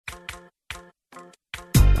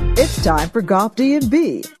It's time for Golf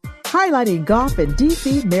D&B, highlighting golf in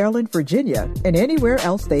D.C., Maryland, Virginia, and anywhere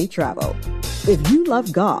else they travel. If you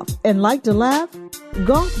love golf and like to laugh,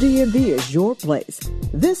 Golf D&B is your place.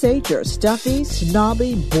 This ain't your stuffy,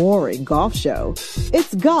 snobby, boring golf show.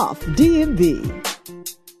 It's Golf D&B.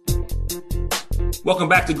 Welcome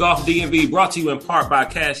back to Golf D&B, brought to you in part by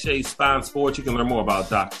Cachet Spine Sports. You can learn more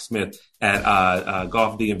about Dr. Smith at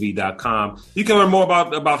golfdnb.com. You can learn more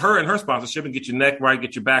about her and her sponsorship and get your neck right,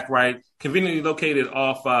 get your back right. Conveniently located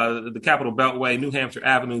off the Capitol Beltway, New Hampshire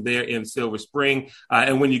Avenue there in Silver Spring.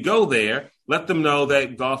 And when you go there, let them know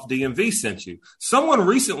that Golf DMV sent you. Someone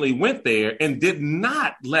recently went there and did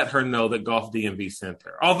not let her know that Golf DMV sent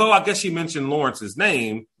her. Although I guess she mentioned Lawrence's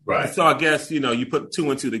name. Right. So I guess, you put two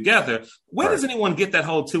and two together. Where does anyone get that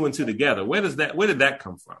whole two and two together? Where did that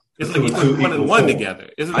come from? It's like you put one and one together.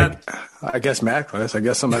 Isn't that? I guess math class. I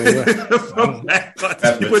guess somebody from math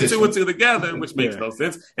class. You put two and two together, which makes no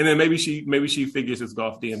sense. And then maybe she figures it's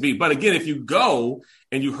Golf DMV. But again, if you go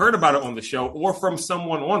and you heard about it on the show or from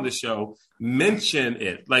someone on the show, mention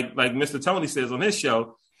it. Like Mr. Tony says on his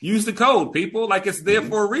show, use the code, people. Like it's there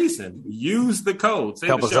for a reason. Use the code.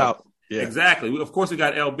 Help us out. Yeah. Exactly. Of course, we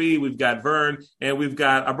got LB, we've got Vern, and we've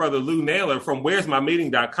got our brother Lou Naylor from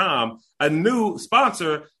where'smymeeting.com, a new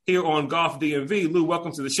sponsor here on Golf DMV. Lou,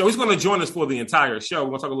 welcome to the show. He's going to join us for the entire show. We're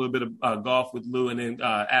going to talk a little bit of golf with Lou and then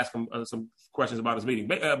ask him some questions about his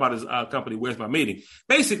meeting, about his company, Where's My Meeting.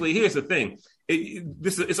 Basically, here's the thing.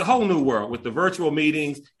 It's a whole new world with the virtual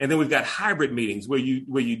meetings, and then we've got hybrid meetings where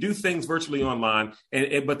you do things virtually online,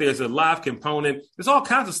 but there's a live component. There's all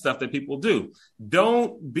kinds of stuff that people do.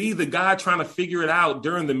 Don't be the guy trying to figure it out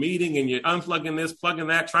during the meeting and you're unplugging this, plugging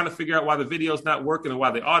that, trying to figure out why the video's not working and why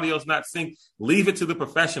the audio's not synced. Leave it to the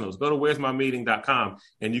professionals. Go to where'smymeeting.com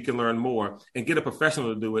and you can learn more and get a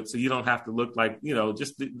professional to do it so you don't have to look like,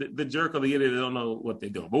 just the jerk or the idiot that don't know what they're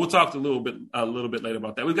doing. But we'll talk a little bit later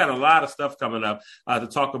about that. We've got a lot of stuff coming up to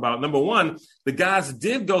talk about. Number one, the guys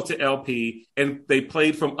did go to LP and they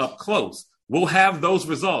played from up close. We'll have those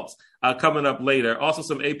results coming up later. Also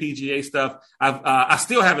some APGA stuff. I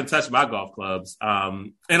still haven't touched my golf clubs.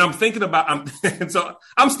 And I'm thinking about, so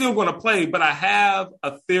I'm still going to play, but I have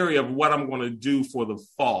a theory of what I'm going to do for the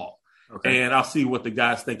fall. Okay. And I'll see what the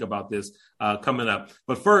guys think about this coming up.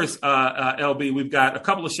 But first, LB, we've got a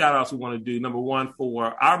couple of shout outs we want to do. Number one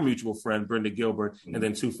for our mutual friend, Brenda Gilbert, and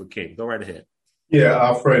then two for King. Go right ahead. Yeah,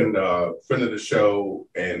 our friend of the show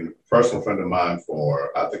and personal friend of mine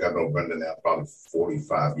I think I've known Brenda now probably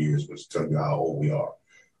 45 years, which tells you how old we are.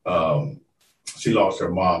 She lost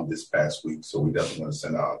her mom this past week, so we definitely want to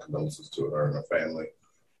send our condolences to her and her family.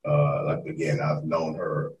 Again, I've known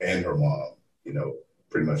her and her mom,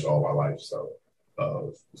 pretty much all my life. So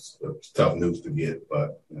it's tough news to get,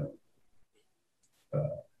 but,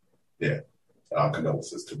 our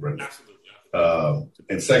condolences to Brenda.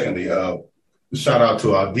 And secondly, shout out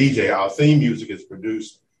to our DJ. Our theme music is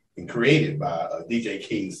produced and created by DJ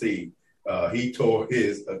King C. He tore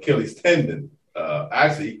his Achilles tendon.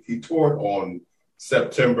 Actually, he tore it on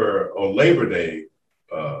Labor Day,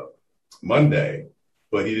 Monday,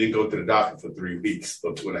 but he didn't go to the doctor for 3 weeks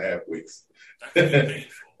or 2.5 weeks.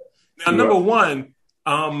 Now, number one,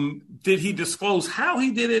 did he disclose how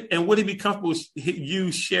he did it, and would he be comfortable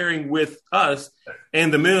you sharing with us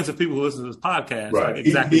and the millions of people who listen to this podcast? Right. Like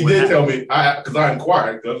exactly he did tell me, because I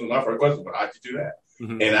inquired, that was my first question, but how'd you do that?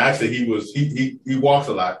 Mm-hmm. And actually, he walks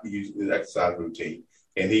a lot. He uses his exercise routine,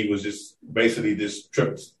 and he was just basically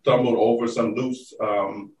stumbled over some loose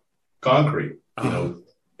concrete,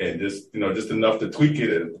 and just enough to tweak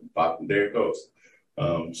it, and pop, and there it goes.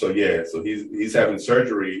 So he's having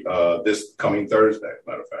surgery this coming Thursday,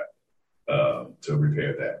 matter of fact, to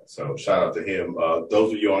repair that. So shout out to him.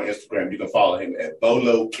 Those of you on Instagram, you can follow him at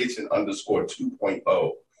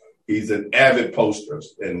BoloKitchen_2.0. He's an avid poster,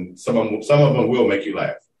 and some of them will make you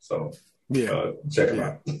laugh. So check him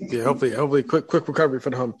out. Yeah, hopefully quick recovery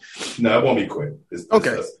for him. No, it won't be quick. It's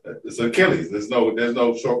Achilles. There's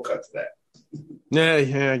no shortcut to that.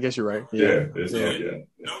 Yeah, I guess you're right. Yeah.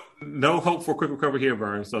 No hope for quick recovery here,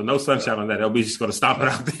 Vern. So no sunshine on that. LB just going to stomp it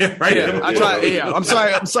out there, right? I'm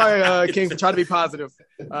sorry, King, for trying to be positive.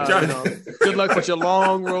 Good luck with your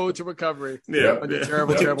long road to recovery. Yeah.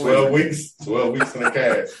 Terrible 12 weeks in the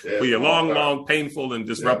cash. Yeah, be a long, painful, and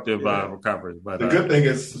disruptive recovery. But the good thing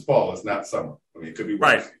is fall. It's not summer. I mean, it could be worse.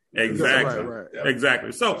 Right. Exactly. Right. Yep.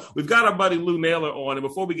 Exactly. So we've got our buddy Lou Naylor on, and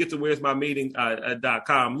before we get to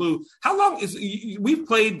where'smymeeting.com, Lou, how long we've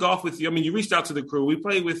played golf with you? I mean, you reached out to the crew. We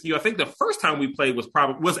played with you. I think the first time we played was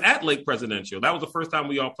at Lake Presidential. That was the first time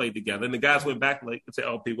we all played together, and the guys went back to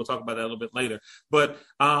LP. We'll talk about that a little bit later. But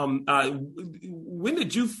when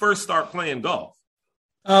did you first start playing golf?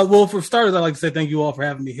 Well, for starters, I'd like to say thank you all for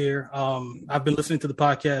having me here. I've been listening to the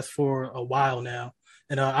podcast for a while now,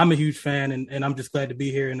 and I'm a huge fan, and I'm just glad to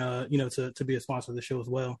be here and to be a sponsor of the show as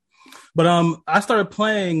well. But I started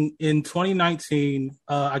playing in 2019.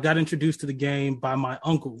 I got introduced to the game by my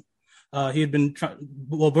uncle. He had been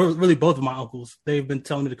really both of my uncles. They've been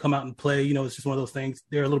telling me to come out and play. It's just one of those things.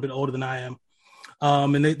 They're a little bit older than I am,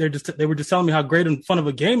 and they were just telling me how great and fun of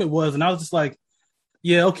a game it was, and I was just like,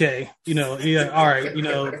 yeah, okay, all right,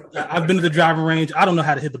 I've been to the driving range. I don't know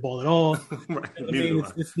how to hit the ball at all. Right. I mean,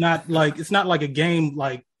 it's not like a game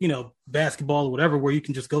like basketball or whatever where you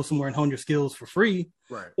can just go somewhere and hone your skills for free.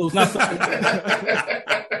 Right. So it's not.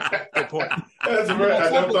 Good point. That's right. I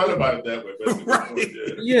never thought about it that way. But Right.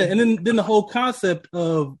 Yeah, and then the whole concept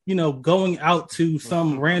of going out to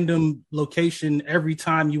some random location every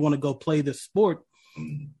time you want to go play this sport,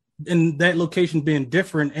 and that location being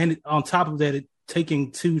different, and on top of that, it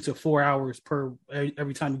taking 2 to 4 hours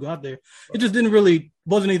every time you go out there. It just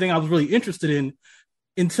wasn't anything I was really interested in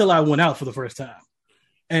until I went out for the first time.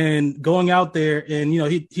 And going out there, and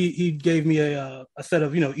he gave me a set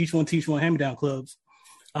of each one teach one hand-me-down clubs,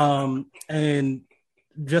 and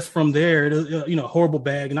just from there, horrible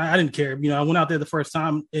bag, and I didn't care. I went out there the first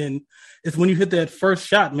time, and it's when you hit that first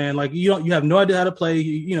shot, man. Like you have no idea how to play.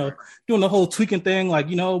 Doing the whole tweaking thing, like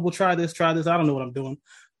we'll try this. I don't know what I'm doing,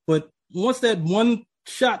 but once that one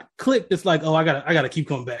shot clicked, it's like, oh, I gotta keep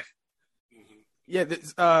coming back. Yeah,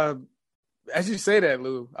 as you say that,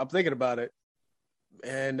 Lou, I'm thinking about it,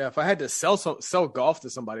 and if I had to sell golf to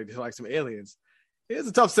somebody, to like some aliens, it's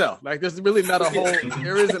a tough sell. Like there's really not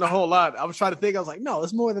there isn't a whole lot. I was trying to think. I was like, no,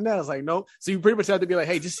 it's more than that. I was like, no. So you pretty much have to be like,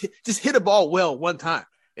 hey, just hit a ball well one time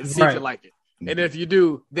and see if you like it. And if you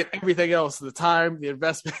do, then everything else, the time, the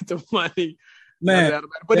investment, the money. Man,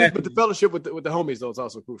 but the fellowship with the homies though is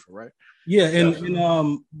also crucial, right? Yeah, and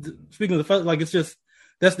speaking of the like, it's just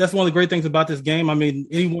that's one of the great things about this game. I mean,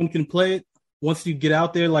 anyone can play it once you get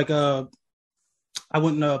out there. Like, I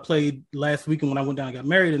went and played last weekend when I went down and got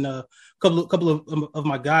married, and a couple of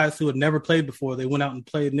my guys who had never played before, they went out and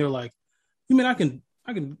played, and they were like, "You mean I can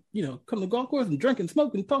come to the golf course and drink and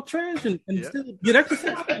smoke and talk trash and still get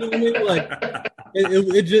exercise?" You know what I mean? Like,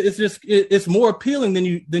 it's more appealing than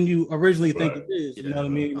you originally think it is. You know what I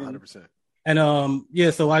mean? 100%. And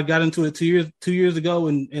so I got into it 2 years ago,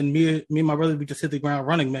 and me and my brother, we just hit the ground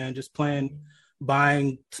running, man. Just playing,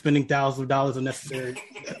 buying, spending thousands of dollars unnecessary.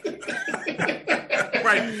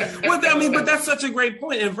 Right. Well, I mean, but that's such a great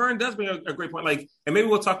point, and Vern does bring a great point. Like, and maybe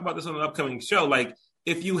we'll talk about this on an upcoming show. Like,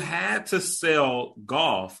 if you had to sell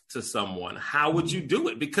golf to someone, how would you do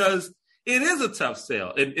it? Because it is a tough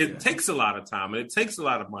sell. It takes a lot of time, and it takes a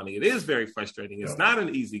lot of money. It is very frustrating. It's not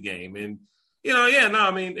an easy game, and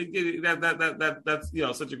I mean,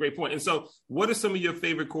 that's such a great point. And so, what are some of your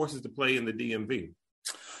favorite courses to play in the DMV?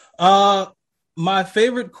 My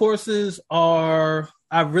favorite courses are,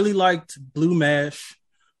 I really liked Blue Mash.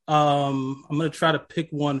 I'm going to try to pick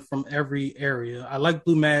one from every area. I like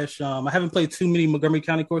Blue Mash. I haven't played too many Montgomery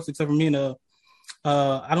County courses except for me and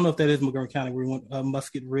I don't know if that is Montgomery County. We went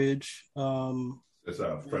Musket Ridge. It's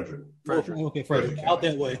Frederick. Okay, Frederick. Out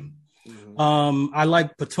that way. Mm-hmm. I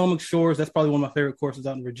like Potomac Shores. That's probably one of my favorite courses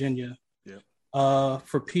out in Virginia. Yeah.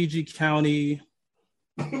 For PG County.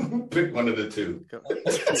 Pick one of the two.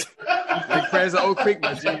 Big fans of Oak Creek,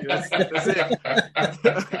 my G. That's it.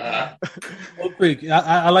 Oak Creek.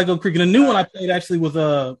 I like Oak Creek. And the new one I played actually was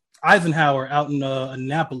Eisenhower out in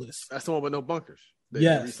Annapolis. That's the one with no bunkers.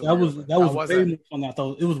 Yes, that was way more fun than I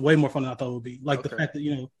thought. It was way more fun than I thought it would be. Like the fact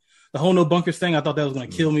that the whole no bunkers thing, I thought that was going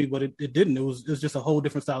to kill me, but it didn't. It was just a whole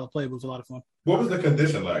different style of play. It was a lot of fun. What was the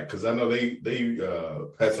condition like? Because I know they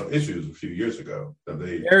had some issues a few years ago.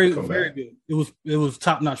 Very good. It was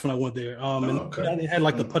top notch when I went there. They had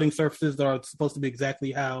like the putting surfaces that are supposed to be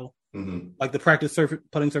exactly how, like the practice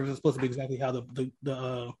putting surface is supposed to be exactly how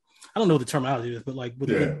the I don't know what the terminology is, but like with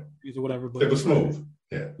the or whatever. But it was smooth.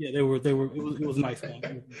 Yeah, they were. It was nice.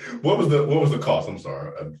 Man. What was the cost? I'm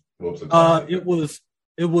sorry. What was the cost?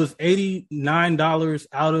 It was $89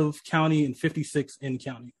 out of county and $56 in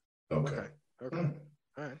county. Okay. All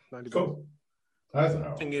right. Cool.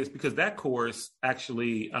 The thing is, because that course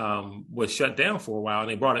actually was shut down for a while, and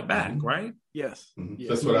they brought it back, right? Yes. Mm-hmm. Yes.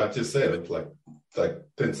 That's what I just said. It's like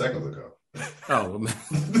 10 seconds ago. Oh, man.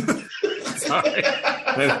 Sorry.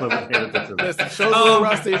 Show's a little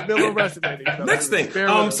rusty. It's been a little rusty. Next thing.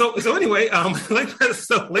 So anyway, late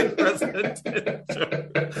president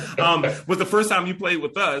was the first time you played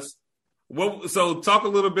with us. So talk a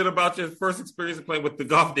little bit about your first experience of playing with the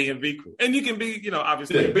Golf DMV crew, and you can be,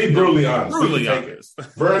 obviously, be brutally honest. Brutally honest.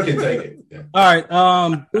 Vern can take it. Yeah. All right.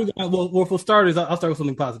 Well, for starters, I'll start with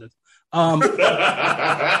something positive. I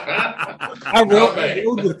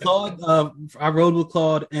rode with Claude. I rode with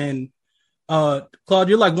Claude, and Claude,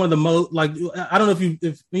 you're like one of the most like. I don't know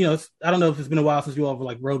I don't know if it's been a while since you all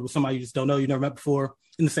like rode with somebody you just don't know, you never met before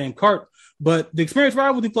in the same cart. But the experience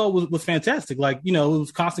riding with you, Claude, was fantastic. Like, it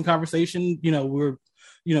was constant conversation. We were,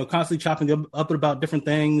 constantly chopping up about different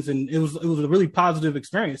things, and it was a really positive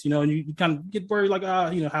experience. And you kind of get worried like,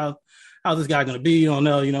 how's this guy going to be? You don't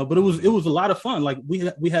know, but it was a lot of fun. Like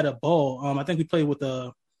we had a ball. I think we played with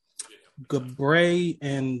Gabray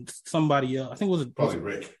and somebody else. I think it was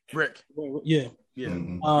probably Rick. Yeah. Yeah.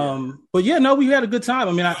 Mm-hmm. But yeah, no, we had a good time.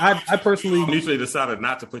 I mean, I personally mutually decided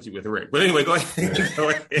not to put you with Rick. But anyway, go ahead.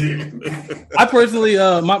 I personally,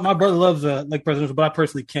 my brother loves Lake Presidential, but I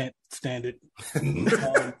personally can't stand it.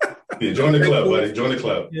 Yeah, join the club, buddy. Join the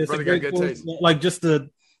club. Yeah, it's a great course, like just the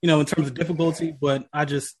in terms of difficulty, but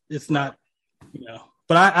it's not,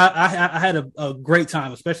 But I had a great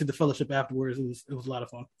time, especially the fellowship afterwards. It was a lot of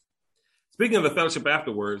fun. Speaking of the fellowship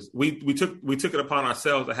afterwards, we took it upon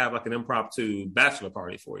ourselves to have like an impromptu bachelor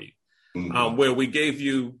party for you, where we gave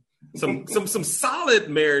you some solid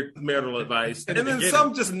marital advice, and then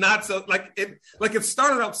some just not so it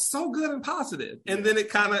started out so good and positive, and then it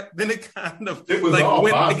kind of it got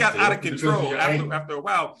out of control after a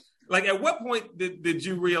while. Like, at what point did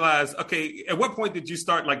you realize, okay, at what point did you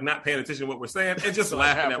start, like, not paying attention to what we're saying and just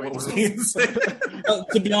laughing at what was being said?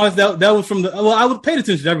 To be honest, that was from I was paying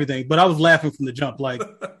attention to everything, but I was laughing from the jump. Like,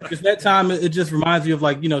 just that time, it just reminds you of,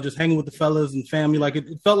 like, just hanging with the fellas and family. Like, it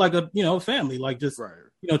felt like a, family, like, just,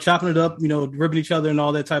 chopping it up, ribbing each other and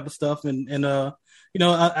all that type of stuff. And LB,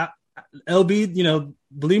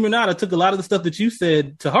 believe it or not, I took a lot of the stuff that you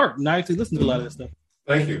said to heart, and I actually listened to a lot of that stuff.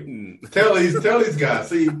 Thank you. Tell these guys.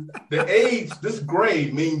 See, the age, this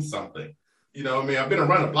grade means something. I've been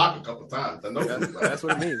around the block a couple of times. I know that's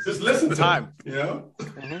what it means. Just listen to time. Them,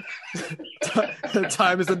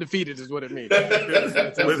 Time is undefeated, is what it means.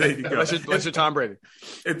 Unless you're Tom Brady.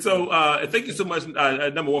 And so, thank you so much,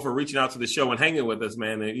 number one, for reaching out to the show and hanging with us,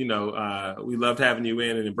 man. And we loved having you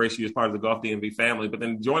in and embrace you as part of the Golf DMV family. But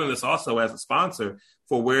then joining us also as a sponsor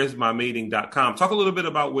for where'smymeeting.com. Talk a little bit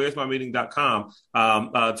about where'smymeeting.com.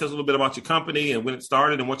 Tell us a little bit about your company and when it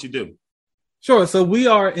started and what you do. Sure. So we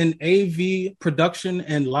are an AV production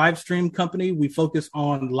and live stream company. We focus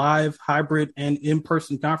on live, hybrid, and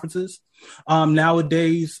in-person conferences.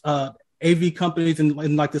 Nowadays, AV companies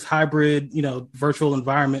in like this hybrid, virtual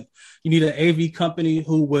environment, you need an AV company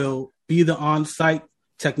who will be the on-site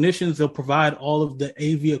technicians. They'll provide all of the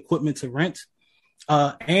AV equipment to rent.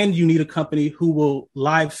 And you need a company who will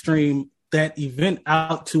live stream that event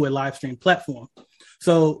out to a live stream platform.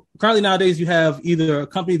 So currently nowadays you have either a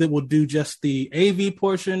company that will do just the AV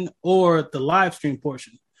portion or the live stream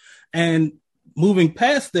portion. And moving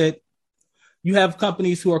past that, you have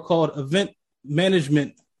companies who are called event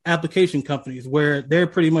management application companies, where they're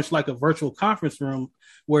pretty much like a virtual conference room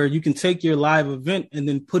where you can take your live event and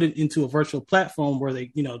then put it into a virtual platform where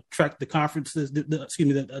they, track the conferences, the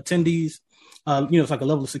attendees. It's like a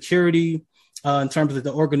level of security in terms of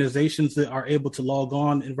the organizations that are able to log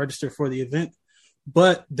on and register for the event.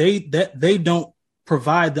 But they don't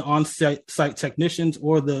provide the on-site technicians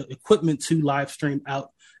or the equipment to live stream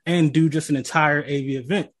out and do just an entire AV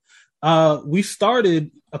event. We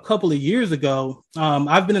started a couple of years ago.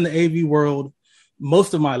 I've been in the AV world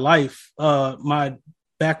most of my life. My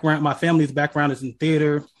family's background is in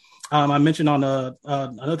theater. I mentioned on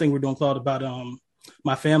another thing we're doing, Claude, about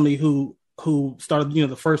my family who started,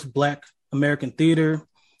 the first Black American theater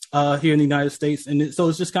here in the United States. And so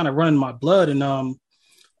it's just kind of running my blood. And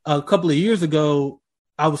a couple of years ago,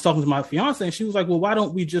 I was talking to my fiance and she was like, well, why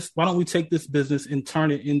don't we take this business and turn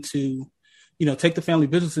it into, take the family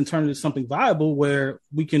business and turn it into something viable where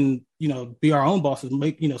we can, be our own bosses,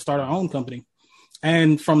 start our own company.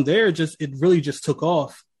 And from there, it really just took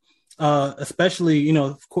off. Especially,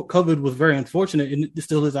 COVID was very unfortunate, and it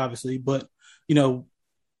still is, obviously, but,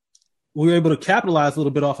 we were able to capitalize a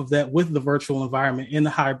little bit off of that with the virtual environment and the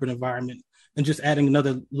hybrid environment, and just adding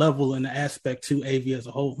another level and aspect to AV as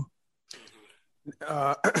a whole.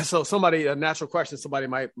 So a natural question somebody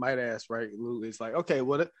might ask, right, Lou, is like, okay,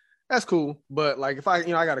 well, that's cool. But like, if I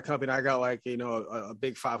got a company, I got like, a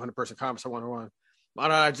big 500 person conference I want to run, why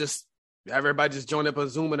don't I just have everybody just join up on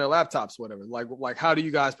Zoom and their laptops, whatever? Like, how do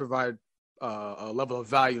you guys provide a level of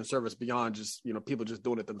value and service beyond just, people just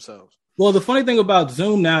doing it themselves? Well, the funny thing about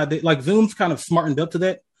Zoom now, Zoom's kind of smartened up to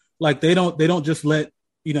that. Like they don't just let,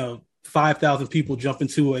 5,000 people jump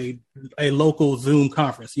into a local Zoom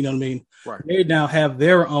conference. You know what I mean? Right. They now have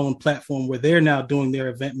their own platform where they're now doing their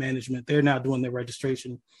event management. They're now doing their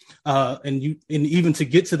registration. And even to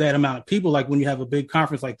get to that amount of people, like when you have a big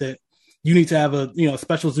conference like that, you need to have a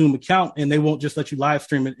special Zoom account, and they won't just let you live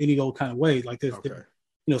stream it any old kind of way. Like there's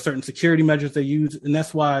certain security measures they use, and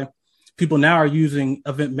that's why people now are using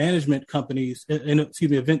event management companies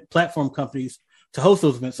event platform companies to host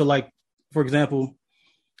those events. So like, for example,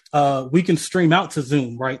 we can stream out to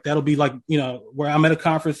Zoom, right? That'll be like, where I'm at a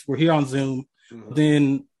conference, we're here on Zoom,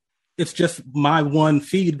 then it's just my one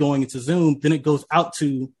feed going into Zoom. Then it goes out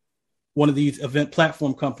to one of these event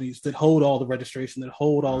platform companies that hold all the registration, that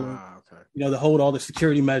hold all that hold all the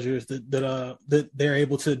security measures that they're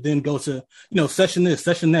able to then go to, session this,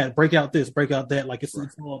 session that, break out this, break out that. Like it's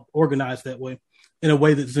all organized that way in a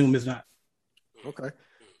way that Zoom is not. Okay.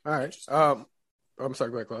 All right. I'm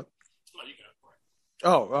sorry, go ahead,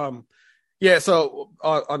 Claude. Yeah. So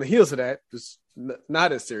on the heels of that, just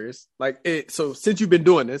not as serious. Like it. So since you've been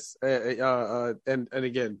doing this, and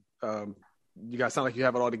again, you guys sound like you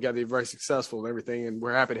have it all together. You're very successful and everything, and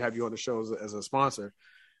we're happy to have you on the show as a sponsor.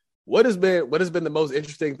 What has been the most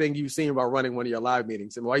interesting thing you've seen about running one of your live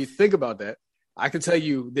meetings? And while you think about that, I can tell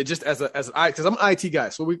you that just because I'm an IT guy,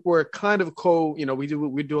 so we're kind of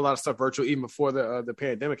we do a lot of stuff virtual even before the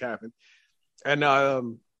pandemic happened.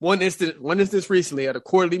 And one instance recently at a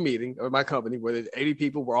quarterly meeting of my company where there's 80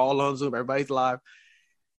 people, we're all on Zoom, everybody's live.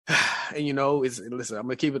 And listen, I'm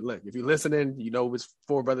gonna keep it. Look, if you're listening, it's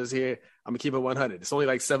 4 brothers here. I'm gonna keep it 100. It's only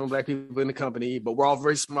like 7 black people in the company, but we're all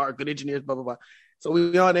very smart, good engineers, blah blah blah. So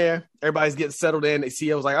we on there, everybody's getting settled in. The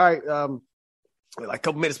CEO was like, all right, like a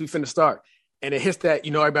couple minutes, we finna start. And it hits that,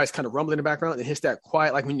 everybody's kind of rumbling in the background. It hits that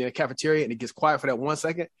quiet, like when you're in a cafeteria and it gets quiet for that 1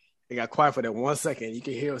 second. It got quiet for that 1 second. You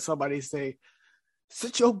can hear somebody say,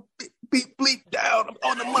 "Sit your beep bleep down. I'm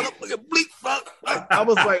on the motherfucking bleep fuck." I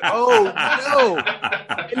was like, oh no.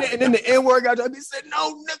 And then the N word got to said,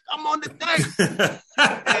 "No, Nick, I'm on the thing."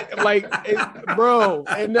 Bro.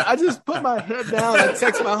 And I just put my head down. I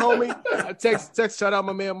text my homie. I text shout out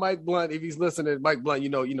my man Mike Blunt. If he's listening, Mike Blunt, you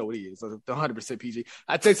know what he is. 100% PG.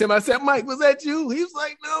 I text him. I said, "Mike, was that you?" He was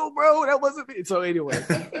like, "No, bro, that wasn't me." So anyway,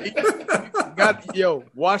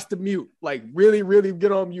 watch the mute. Like really, really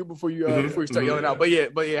get on mute before you start yelling out. But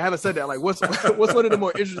yeah, having said that, like what's one of the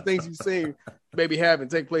more interesting things you've seen maybe have and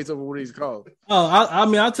take place over what he's called? Oh,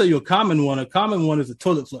 I'll tell you a common one. A common one is a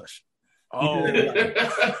toilet flush. Oh,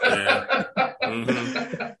 yeah.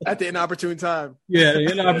 At the inopportune time. Yeah, the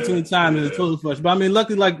inopportune time is a toilet flush. But I mean,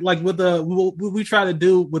 luckily, like with what we try to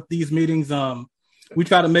do with these meetings, we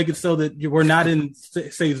try to make it so that we're not in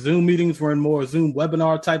say Zoom meetings. We're in more Zoom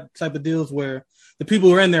webinar type of deals where the people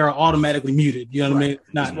who are in there are automatically muted. You know what I mean?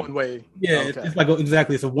 Not just one way. Yeah, okay. It's like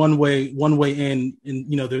exactly. It's a one way in,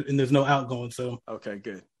 and there's no outgoing. So okay,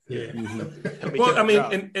 good. Yeah. Mm-hmm. Well, I mean,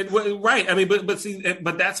 right. I mean,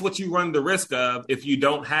 but that's what you run the risk of if you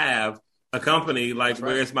don't have a company like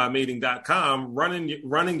where'smymeeting.com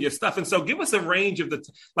running your stuff. And so give us a range of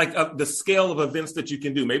the scale of events that you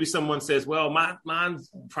can do. Maybe someone says, well, mine's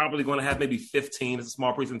probably going to have maybe 15 as a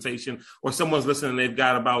small presentation, or someone's listening, they've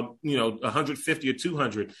got about, 150 or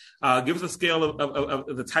 200. Give us a scale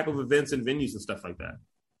of the type of events and venues and stuff like that.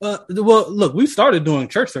 Well, look, we started doing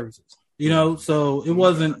church services, so it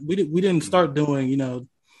wasn't, we didn't start doing,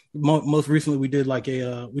 most recently we did like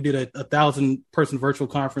a 1,000-person virtual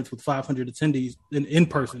conference with 500 attendees in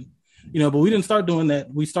person, but we didn't start doing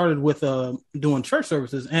that. We started with doing church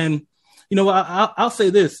services. And, I'll say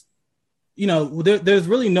this, there's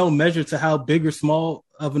really no measure to how big or small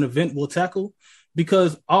of an event we'll tackle,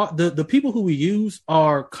 because the people who we use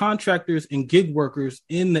are contractors and gig workers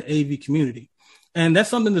in the AV community. And that's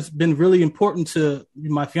something that's been really important to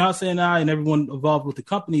my fiance and I and everyone involved with the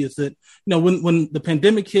company, is that, when the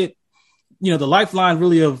pandemic hit, the lifeline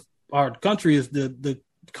really of our country is the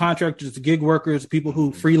contractors, the gig workers, people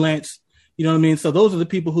who freelance, you know what I mean? So those are the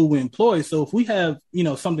people who we employ. So if we have,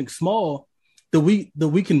 something small that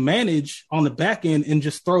we can manage on the back end and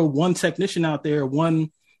just throw one technician out there,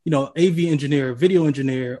 one, AV engineer, video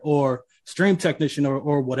engineer, or stream technician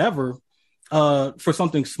or whatever, for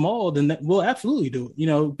something small, then we'll absolutely do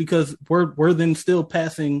it, because we're then still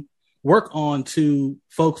passing work on to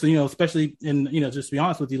folks, especially in, just to be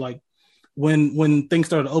honest with you, like when things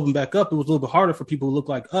started to open back up, it was a little bit harder for people who look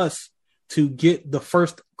like us to get the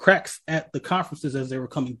first cracks at the conferences as they were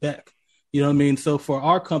coming back. You know what I mean? So for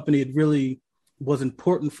our company, it really was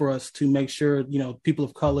important for us to make sure, people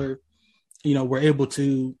of color, were able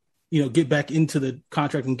to, get back into the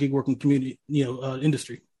contract and gig working community,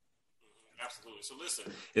 industry. Absolutely. So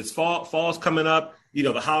listen, it's fall's coming up.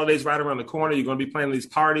 The holidays right around the corner. You're going to be planning these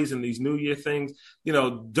parties and these New Year things.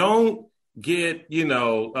 Don't get, as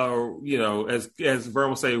Vern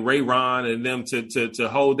will say, Ray Ron and them to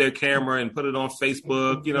hold their camera and put it on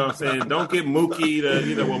Facebook. You know what I'm saying? Don't get Mookie to,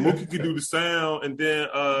 Mookie can do the sound and then,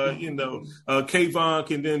 Kayvon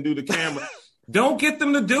can then do the camera. Don't get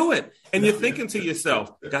them to do it. And you're thinking to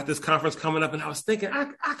yourself, got this conference coming up, and I was thinking,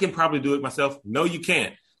 I can probably do it myself. No, you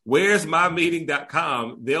can't. Where's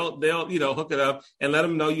mymeeting.com? They'll hook it up and let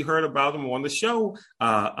them know you heard about them on the show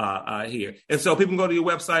here. And so people can go to your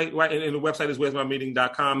website, right? And the website is where's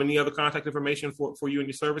mymeeting.com. Any other contact information for you and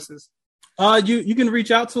your services? You can reach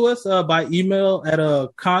out to us by email at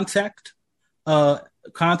contact at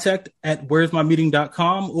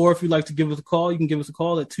where'smymeeting.com, or if you'd like to give us a call, you can give us a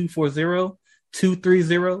call at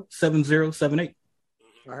 240-230-7078.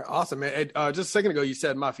 All right, awesome, man. Just a second ago, you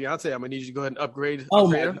said my fiance. I'm gonna need you to go ahead and upgrade her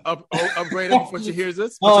before she hears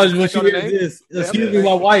this. When she hears this, excuse me,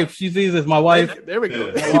 my wife. She sees this. My wife. There we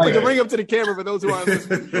go. We can bring up to the camera for those who aren't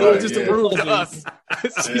listening, just to prove to us.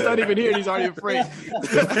 She's not even here, and he's already afraid.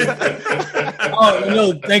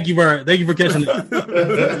 Thank you, Vern. Thank you for catching it.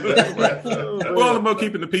 We're all about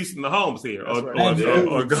keeping the peace in the homes here on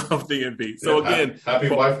Golf DMV. So again, happy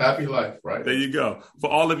wife, happy life, right? There you go. For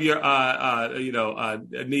all of your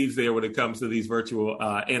needs there when it comes to these virtual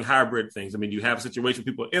and hybrid things. I mean, you have a situation,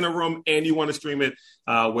 people in a room and you want to stream it.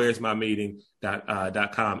 Where's my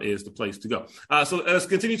meeting.com is the place to go. So let's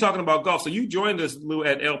continue talking about golf. So you joined us, Lou,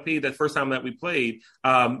 at LP that first time that we played,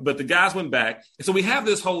 but the guys went back. And so we have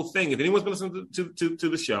this whole thing. If anyone's been listening to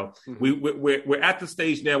the show, we're at the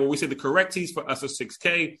stage now where we say the correct tees for us are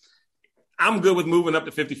 6K. I'm good with moving up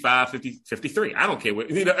to 55, 50, 53. I don't care what,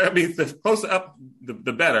 the closer up,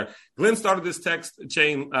 the better. Glenn started this text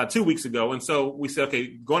chain 2 weeks ago. And so we said, okay,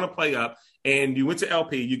 going to play up. And you went to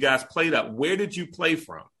LP. You guys played up. Where did you play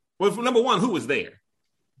from? Well, number one, who was there?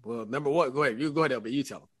 Well, number one, go ahead. You go ahead, LP. You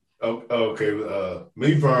tell them. Okay.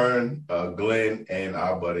 Me, Vern, Glenn, and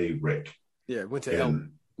our buddy Rick. Yeah, went to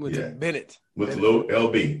Bennett. Went to little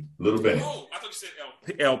LB, Little Bennett. Oh, I thought you said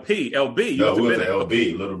LP. LB. No, we went to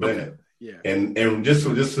LB, Little Bennett. Yeah. And just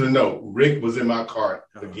so you know, Rick was in my cart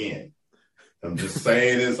again. I'm just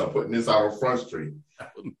saying this. I'm putting this out on Front Street.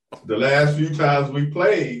 The last few times we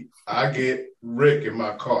played, I get Rick in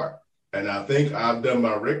my cart. And I think I've done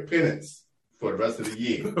my Rick penance for the rest of the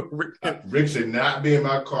year. Rick should not be in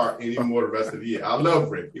my cart anymore the rest of the year. I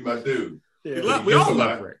love Rick. He's my dude. Yeah. We all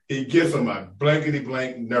love Rick. He gets on my blankety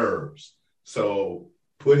blank nerves. So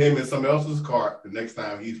put him in somebody else's cart the next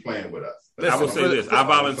time he's playing with us. I will say this. I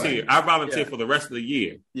volunteer for the rest of the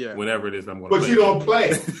year. Yeah. Whenever it is I'm going to play. But you don't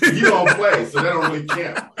play. You don't play, so that don't really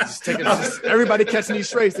count. Everybody catching these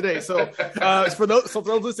strays today. So for those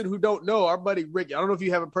listening who don't know, our buddy Rick, I don't know if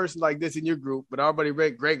you have a person like this in your group, but our buddy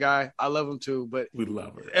Rick, great guy. I love him too. But we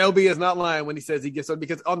love her. LB is not lying when he says he gets on,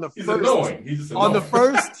 because on the the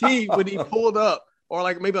first tee when he pulled up, or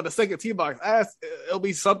like maybe on the second tee box, I asked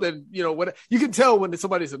LB something, what you can tell when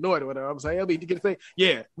somebody's annoyed or whatever. I'm saying, LB, you get a thing?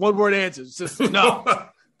 Yeah, one word answers. Just no.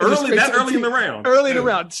 early in the round. Early in the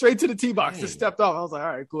round, straight to the tee box, just stepped off. I was like, all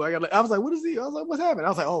right, cool. I was like, what is he? I was like, what's happening? I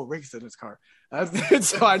was like, oh, Rick's in his car.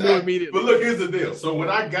 So I knew immediately. But look, here's the deal. So when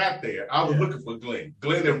I got there, I was looking for Glenn.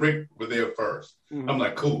 Glenn and Rick were there first. Mm-hmm. I'm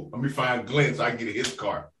like, cool. Let me find Glenn so I can get in his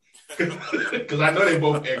car. Because I know they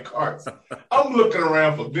both had carts. I'm looking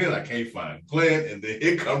around for Glenn. I can't find Glenn, and then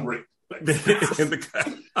here come Rick. All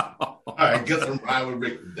right, guess I'm riding with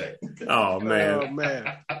Rick today. Oh man.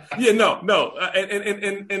 Yeah, no,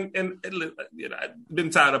 and I've been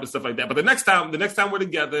tied up and stuff like that. But the next time we're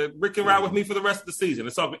together, Rick can ride with me for the rest of the season.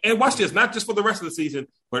 It's all, and watch this, not just for the rest of the season,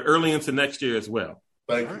 but early into next year as well.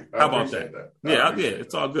 Thank you. How about that? Yeah,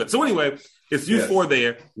 it's all good. So anyway, it's you four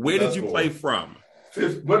there. Where did you play from? I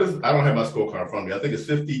don't have my scorecard in front of me. I think it's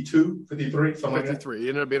 52, 53, something like that. 53. It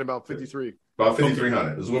ended up being about 53. About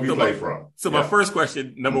 5,300 is where we play from. So my first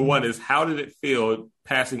question, number one, is how did it feel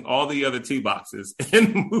passing all the other tee boxes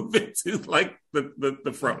and moving to like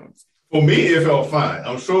the front ones? For me, it felt fine.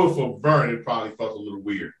 I'm sure for Vern, it probably felt a little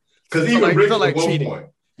weird. Because even Rick at one point.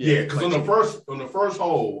 Yeah, because on the first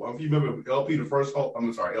hole, if you remember LP, the first hole,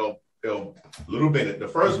 Little Bennett, the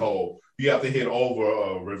first hole, you have to hit over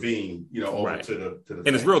a ravine, over to the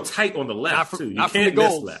and it's real tight on the left too. You can't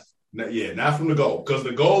miss left. Not from the goal, because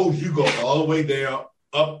the goals you go all the way down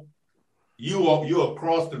up. You're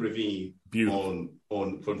across the ravine. Beautiful.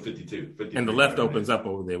 on from 52. And the left opens up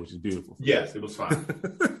over there, which is beautiful. Yes, it was fine.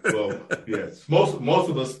 Well, yes, most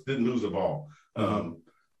of us didn't lose a ball.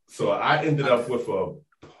 So I ended up with a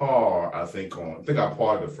par. I think I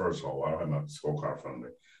parred the first hole. I don't have my scorecard in front of me.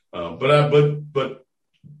 But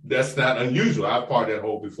that's not unusual. I've parred that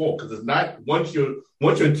hole before, because it's not once your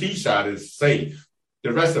tee shot is safe,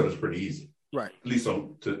 the rest of it's pretty easy. Right. At least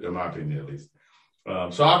in my opinion, at least.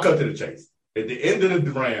 So I'll cut to the chase. At the end of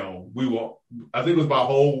the round, I think it was by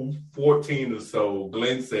hole 14 or so,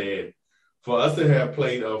 Glenn said, for us to have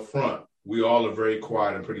played up front, we all are very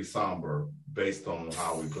quiet and pretty somber based on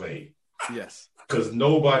how we played. Yes. Because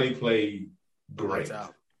nobody played great.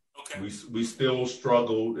 Okay. We still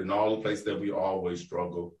struggled in all the places that we always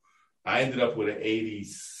struggle. I ended up with an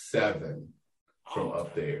 87 from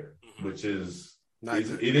up there, which is nice.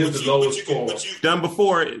 It is the lowest score. What you've done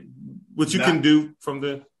before, what you can do from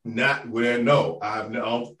the... Not where, no.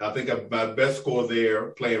 I think my best score there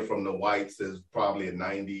playing from the whites is probably a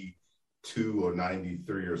 92 or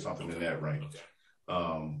 93 or something in that range.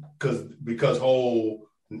 Because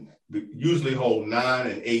usually hole 9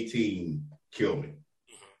 and 18 kill me.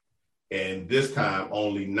 And this time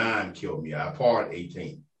only 9 killed me. I parred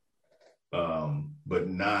 18. But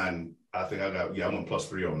 9, I think I went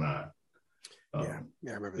 +3 on 9. I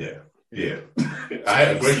remember that. Yeah. I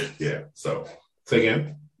had a great, so say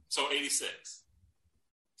again. So 86.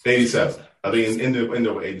 87. I think in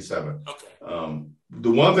the 87. Okay.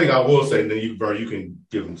 The one thing I will say, and then you can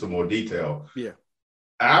give them some more detail. Yeah.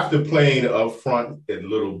 After playing up front at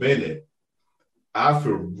Little Bennett, I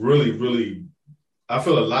feel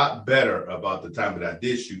a lot better about the time that I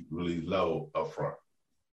did shoot really low up front.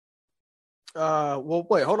 Well,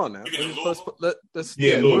 wait, hold on now. Let's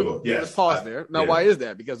Louisville. Yes. Let's pause there. Now, why is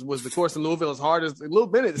that? Because was the course in Louisville as hard as Little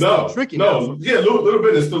Bennett? It's still tricky. Little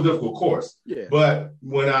Bennett is still a difficult course. Yeah. But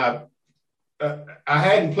when I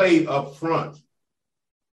hadn't played up front,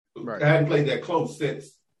 right. I hadn't played that close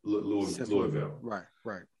since Louisville. Right.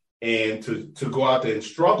 And to go out there and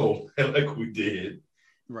struggle like we did.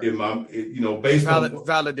 Right. Based on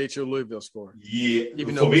validate your Louisville score. Yeah,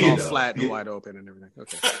 even though it was all flat and wide open and everything.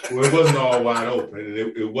 Okay. Well, it wasn't all wide open, and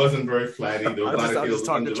it wasn't very flat either. A lot of hills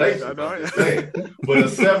undulations. But a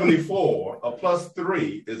 74, a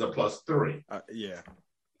 +3 is a +3. Yeah.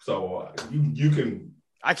 So you can.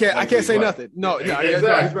 I can't say nothing. No,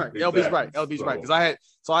 exactly. LB's right. LB's right. Because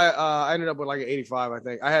I ended up with like an 85. I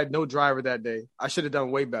think I had no driver that day. I should have done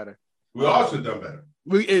way better. We all should have done better.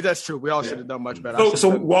 That's true. We all should have done much better. So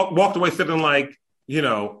walked away feeling like,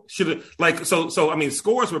 should have like so. I mean,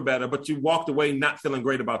 scores were better, but you walked away not feeling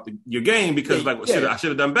great about your game because I should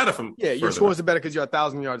have done better from. Yeah, your scores are better because you're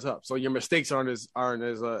 1,000 yards up, so your mistakes aren't as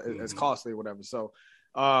costly or whatever. So,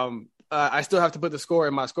 I still have to put the score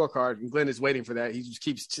in my scorecard, and Glenn is waiting for that. He just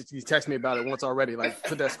keeps texting me about it once already, like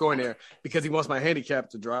put that score in there because he wants my handicap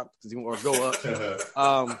to drop or go up.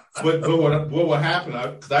 But what will happen?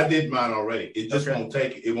 Because I did mine already. It just won't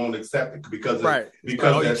take it. It won't accept it because that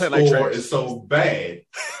score is so bad.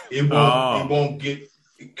 It won't get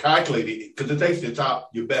calculated because it takes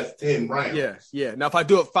your best 10 rounds. Yeah. Now if I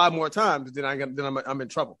do it 5 more times, then I'm in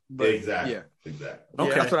trouble. But, exactly. Yeah. Exactly.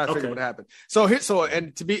 Okay. That's what I figured would happen. So I'm gonna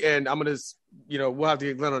we'll have to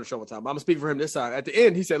get Glenn on the show one time. I'm gonna speak for him this time. At the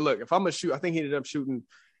end, he said, "Look, if I'm gonna shoot, I think he ended up shooting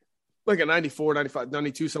like a 94, 95,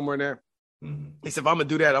 92 somewhere in there." Mm-hmm. He said, if I'm gonna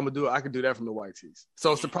do that, I can do that from the white tees.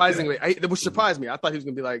 So surprisingly, which surprised me. I thought he was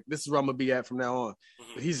gonna be like, "This is where I'm gonna be at from now on,"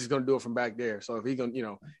 but he's just gonna do it from back there. So if he gonna,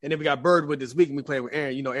 and then we got Birdwood this week, and we playing with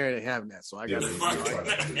Aaron. Aaron ain't having that, so I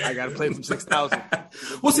gotta play from 6,000.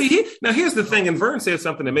 Well, see, here's the thing, and Vern said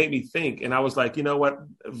something that made me think, and I was like, you know what,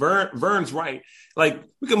 Vern's right. Like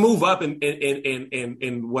we can move up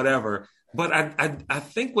and whatever, but I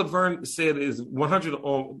think what Vern said is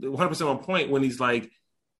 100% on point when he's like,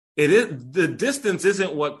 the distance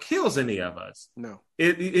isn't what kills any of us. No.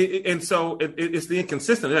 It's the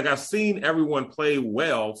inconsistency. Like I've seen everyone play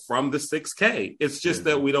well from the 6K. It's just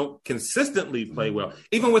that we don't consistently play well,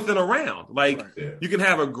 even within a round. Like you can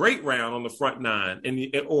have a great round on the front 9 and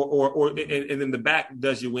then the back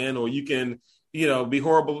does you in, or you can, be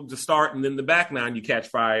horrible to start and then the back 9 you catch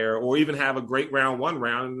fire, or even have a great round one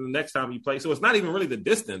round and the next time you play. So it's not even really the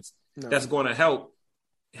distance that's going to help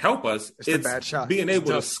us. It's the bad shot. Being able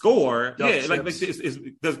to score.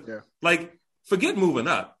 Like forget moving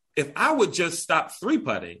up. If I would just stop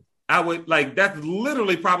 3-putting, I would that's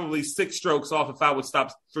literally probably 6 strokes off if I would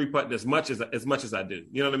stop 3-putting as much as I do.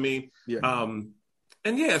 You know what I mean?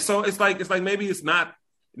 Yeah. So it's like maybe it's not.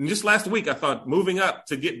 Just last week, I thought moving up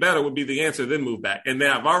to get better would be the answer, then move back. And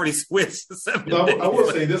now I've already switched to 7 days. I will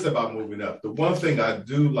say this about moving up. The one thing I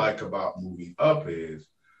do like about moving up is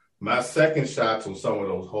my second shots on some of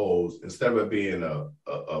those holes, instead of it being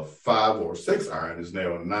a 5 or 6 iron, is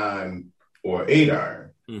now a 9 or 8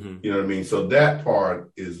 iron. Mm-hmm. You know what I mean? So that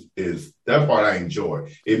part is that part I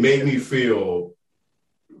enjoy. It made me feel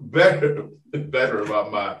better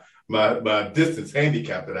about my distance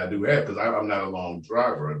handicap that I do have because I'm not a long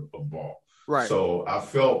driver of ball. Right. So I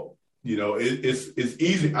felt it's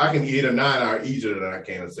easy. I can hit a 9-iron easier than I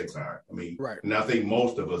can a 6-iron. I mean, right. And I think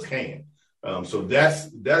most of us can. So that's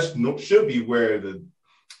should be where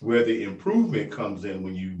the improvement comes in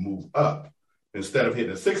when you move up. Instead of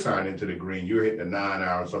hitting a 6-iron into the green, you're hitting a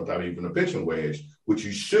 9-iron, sometimes even a pitching wedge, which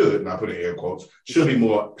you should, and I put in air quotes, should be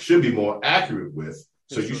more accurate with.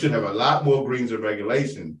 So you should have a lot more greens in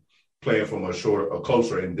regulation playing from a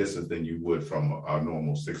closer in distance than you would from a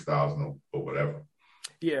normal 6,000 or whatever.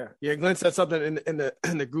 Yeah. Glenn said something in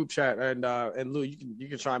the group chat, and Lou, you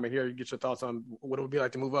can chime in here. You get your thoughts on what it would be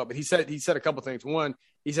like to move up. But he said a couple things. One,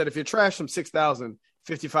 he said if you're trash from 6,000,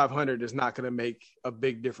 5,500 is not going to make a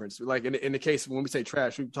big difference. Like in the case when we say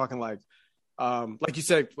trash, we're talking like you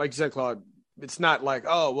said, Claude. It's not like,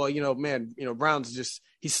 oh well, Brown's just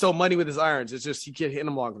he's so muddy with his irons. It's just he can't hit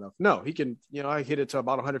them long enough. No, he can. I hit it to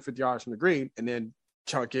about 150 yards from the green and then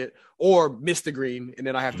chunk it, or miss the green and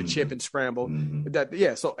then I have to chip and scramble.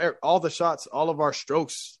 So all the shots, all of our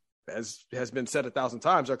strokes, as has been said 1,000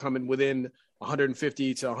 times, are coming within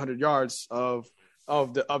 150 to 100 yards of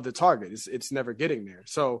the target. It's never getting there.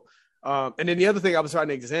 So and then the other thing I was trying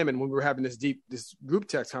to examine when we were having this group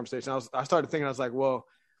text conversation, I started thinking, I was like, well,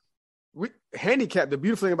 the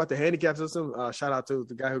beautiful thing about the handicap system, shout out to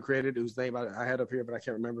the guy who created it, whose name I had up here, but I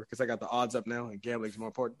can't remember because I got the odds up now and gambling is more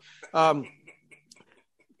important.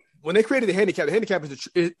 When they created the handicap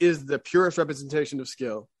is the purest representation of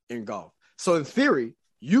skill in golf. So in theory,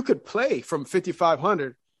 you could play from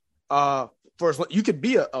 5,500 you could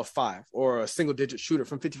be a 5 or a single digit shooter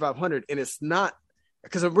from 5,500. And it's not,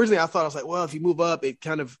 because originally I thought, I was like, well, if you move up, it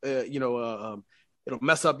kind of, it'll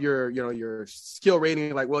mess up your skill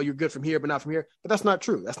rating. Like, well, you're good from here, but not from here. But that's not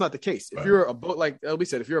true. That's not the case. If you're a boat, like LB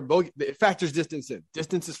said, if you're a bogey, it factors distance in.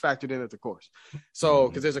 Distance is factored in at the course. So,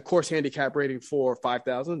 because there's a course handicap rating for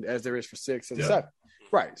 5,000 as there is for 6 and 7.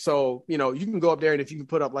 Right. So, you can go up there, and if you can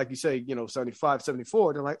put up, like you say, 75,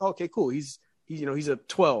 74, they're like, okay, cool. He's a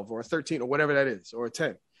 12 or a 13 or whatever that is, or a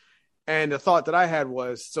 10. And the thought that I had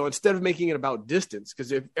was, so instead of making it about distance,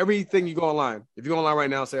 because if everything if you go online right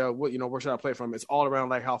now and say, where should I play from? It's all around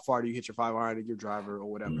like how far do you hit your 5-iron and your driver or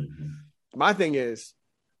whatever. My thing is,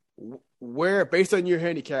 where, based on your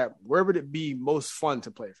handicap, where would it be most fun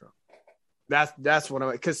to play from? That's what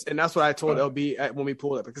and that's what I told LB when we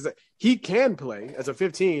pulled up, because he can play as a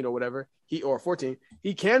 15 or whatever, or 14.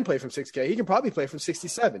 He can play from 6K. He can probably play from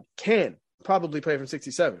 67.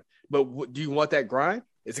 But do you want that grind?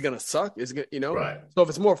 Is it going to suck? Is it going Right. So if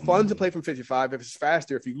it's more fun to play from 55, if it's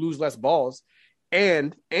faster, if you lose less balls,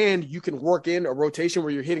 and you can work in a rotation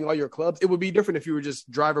where you're hitting all your clubs, it would be different if you were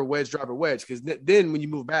just driver wedge, because then when you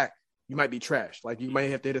move back, you might be trashed. Like you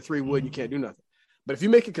might have to hit a 3-wood, and you can't do nothing. But if you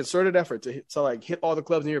make a concerted effort to hit all the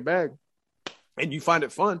clubs in your bag, and you find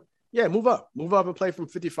it fun, move up and play from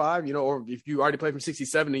 55. Or if you already play from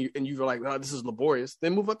 67 and you're like, oh, this is laborious,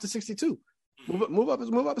 then move up to 62. Move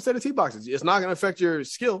up a set of tee boxes. It's not going to affect your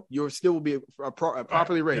skill. Your skill will be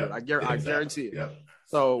properly rated. Yeah. I guarantee it. Yeah.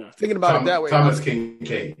 So thinking about it that way. Thomas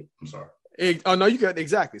Kincaid. I'm sorry. No, you got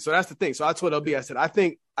exactly. So that's the thing. So that's what LB. I said. I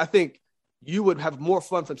think you would have more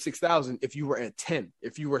fun from 6,000 if you were at 10.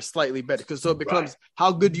 If you were slightly better, because so it becomes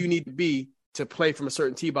how good do you need to be to play from a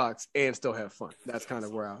certain tee box and still have fun. That's kind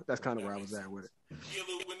of where I was at with it. Yeah,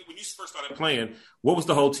 Lou, when you first started playing, what was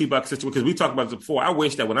the whole tee box situation? Because we talked about this before. I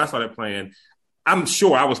wish that when I started playing, I'm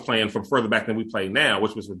sure I was playing from further back than we play now,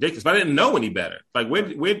 which was ridiculous. But I didn't know any better. Like, where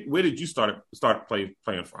did you start playing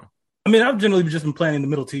from? I mean, I've generally just been playing in the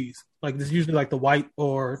middle tees. Like, this usually like the white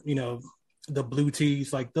or the blue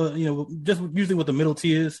tees. Like just usually what the middle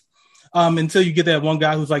tee is. Until you get that one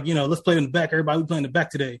guy who's like, let's play in the back. Everybody play in the back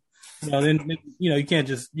today. Then you can't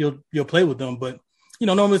just you'll play with them. But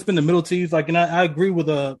normally it's been the middle tees. Like, and I agree with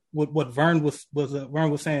what Vern was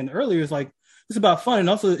saying earlier. Is like, it's about fun, and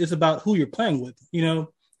also it's about who you're playing with.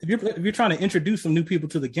 If you're trying to introduce some new people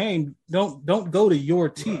to the game, don't go to your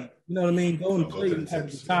tee. Right. You know what I mean? Go and play and have a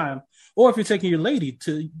good time. Or if you're taking your lady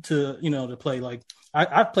to play, like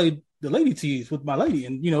I played the lady tees with my lady,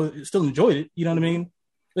 and still enjoyed it. You know what I mean?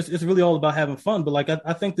 It's really all about having fun. But like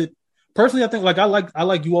I think that personally, like I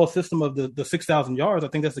like you all's system of the 6,000 yards. I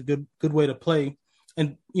think that's a good way to play.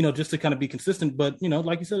 And, just to kind of be consistent, but,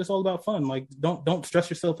 like you said, it's all about fun. Like, don't stress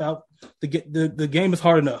yourself out. The game is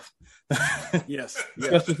hard enough. Yes.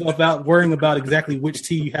 Stress yourself out worrying about exactly which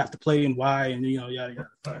tee you have to play and why, and, yada, yada.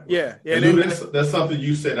 Right. Yeah. That's something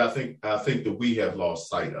you said. I think that we have lost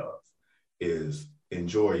sight of is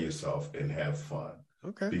enjoy yourself and have fun.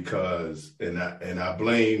 Okay. Because, I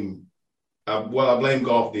blame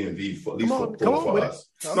golf DMV for at least for us.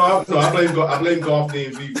 No, I blame golf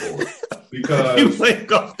DMV for it. because you play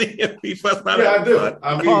golf DMV first. Yeah, I do.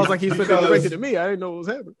 I mean, Paul's like he said it directed to me. I didn't know what was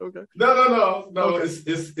happening. Okay. No. Okay.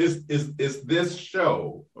 It's this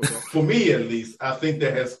show. Okay. For me, at least, I think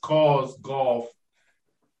that has caused golf.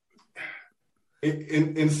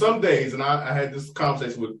 In some days, and I had this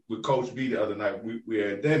conversation with Coach B the other night. We were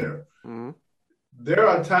at dinner. Mm-hmm. There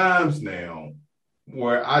are times now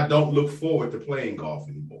where I don't look forward to playing golf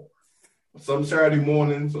anymore. Some Saturday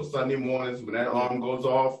mornings or Sunday mornings when that alarm goes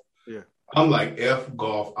off, I'm like, F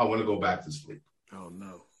golf, I want to go back to sleep. Oh,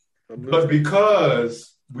 no. But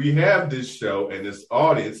because we have this show and this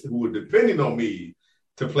audience who are depending on me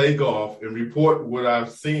to play golf and report what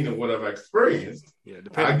I've seen and what I've experienced,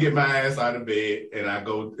 I get my ass out of bed and I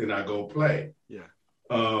go play. Yeah.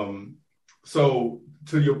 So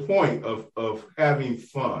to your point of having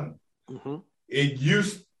fun, it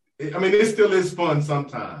still is fun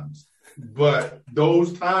sometimes. But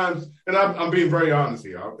those times, and I'm being very honest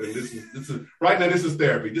here. And this is right now. This is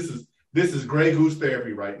therapy. This is Grey Goose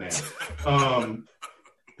therapy right now.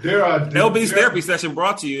 There are LB's therapy session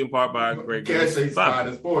brought to you in part by Grey Goose. Can't say Spine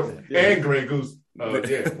and Sports and Grey Goose,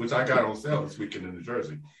 which I got on sale this weekend in New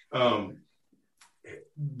Jersey.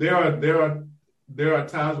 There are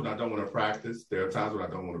times when I don't want to practice. There are times when I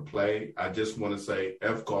don't want to play. I just want to say,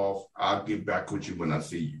 F golf. I'll get back with you when I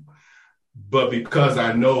see you. But because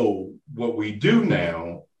I know what we do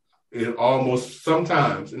now, it almost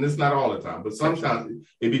sometimes, and it's not all the time, but sometimes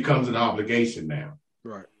it becomes an obligation now.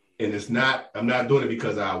 Right. And I'm not doing it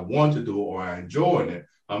because I want to do it or I enjoy it.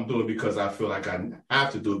 I'm doing it because I feel like I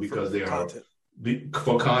have to do it because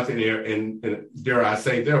for content there. And dare I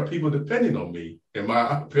say, there are people depending on me and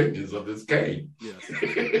my opinions of this game. Yes.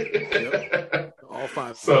 All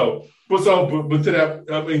five. But to that,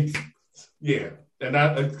 I mean, yeah.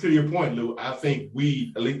 And to your point, Lou, I think at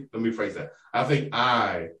least let me phrase that. I think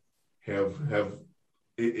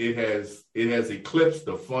it has eclipsed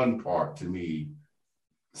the fun part to me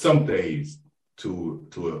some days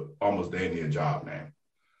to almost damn near job now.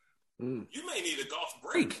 You may need a golf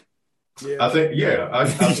break. Yeah. I think, you're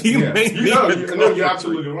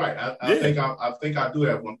absolutely right. I think I do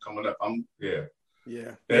have one coming up. I don't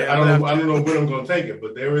know when I'm going to take it,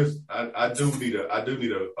 but there is. I do need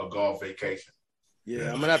a golf vacation.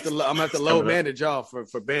 Yeah, I'm gonna have to low bandage off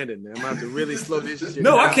for Bandit. Man. I'm gonna have to really slow this shit.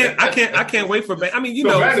 No, I can't wait for Bandit. I mean,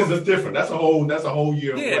 Bandit is different. That's a whole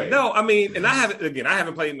year. Yeah, away. No, I mean, and I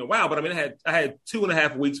haven't played in a while, but I mean, I had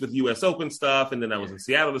 2.5 weeks with U.S. Open stuff, and then I was in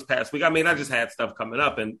Seattle this past week. I mean, I just had stuff coming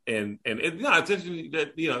up, and it's interesting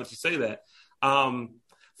that to say that.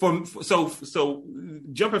 So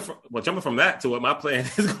jumping from that to what my plan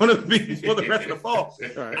is going to be for the rest of the fall,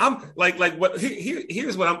 right. I'm like what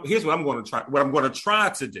here's what I'm going to try. What I'm going to try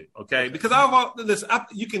to do, okay? Because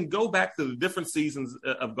you can go back to the different seasons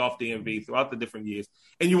of Golf DMV throughout the different years,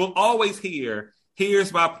 and you will always hear,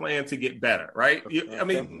 "Here's my plan to get better." Right? I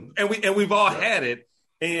mean, and we've all had it.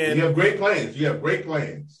 And you have great plans.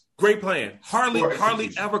 Great plan.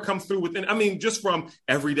 Hardly ever comes through within. I mean, just from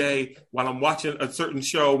every day while I'm watching a certain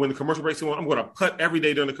show, when the commercial breaks on, I'm going to putt every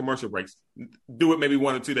day during the commercial breaks. Do it maybe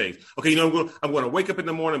 1 or 2 days. Okay, I'm going to wake up in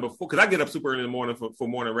the morning before, because I get up super early in the morning for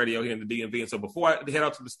morning radio here in the DMV. And so before I head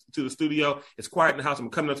out to the studio, it's quiet in the house.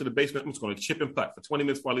 I'm coming up to the basement. I'm just going to chip and putt for 20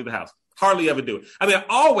 minutes before I leave the house. Hardly ever do it. I mean, I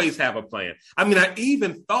always have a plan. I mean, I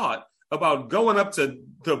even thought about going up to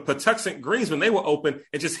the Patuxent Greens when they were open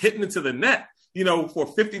and just hitting into the net. For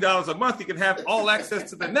 $50 a month, you can have all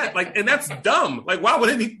access to the net. And that's dumb. Like, why would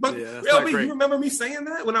any? But LB, you remember me saying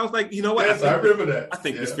that when I was like, you know what? Yes, I remember that. I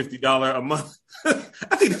think this $50 a month.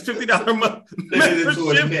 I think this $50 a month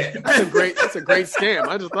membership. That's a great scam.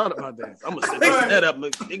 I just thought about that. I'm gonna set that up.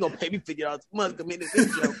 Look, they gonna pay me $50 a month to come in this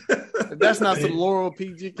show. That's not some Laurel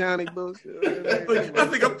PG County bullshit. I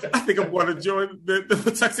think I'm going to join the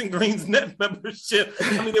Patuxent Greens net membership.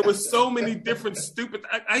 I mean, there was so many different stupid.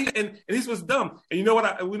 And this was dumb. And you know what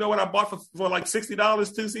I bought for like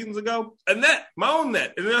 $60 2 seasons ago? A net, my own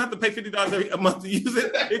net, and then I have to pay $50 a month to use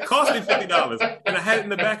it. It cost me $50, and I had it in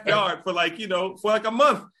the backyard for like a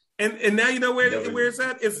month. And now you know where it's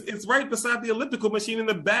at. It's right beside the elliptical machine in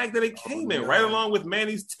the bag that it came in, right along with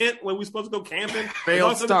Manny's tent when we're supposed to go camping.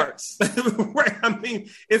 Failed starts. Right. I mean,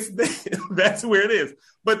 that's where it is.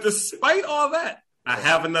 But despite all that, I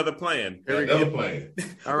have another plan. Another plan.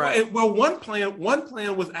 All right. Well, one plan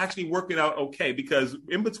was actually working out okay, because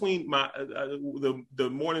in between my the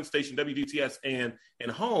morning station WGTS and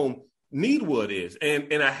home, Needwood is,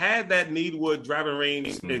 and I had that Needwood driving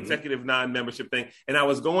range executive non-membership thing, and I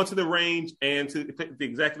was going to the range and to the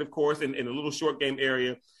executive course in a little short game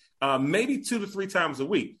area, maybe 2 to 3 times a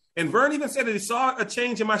week. And Vern even said that he saw a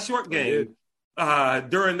change in my short game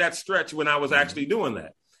during that stretch when I was actually doing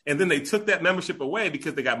that. And then they took that membership away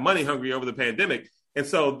because they got money hungry over the pandemic. And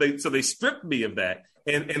so they stripped me of that.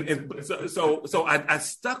 And so I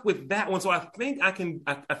stuck with that one. So I think I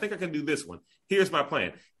can do this one. Here's my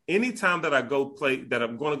plan. Anytime that I'm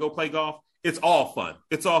going to go play golf, it's all fun.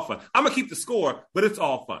 It's all fun. I'm going to keep the score, but it's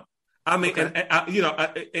all fun. I mean, okay.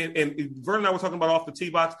 and Vern and I were talking about off the tee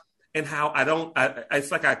box and how it's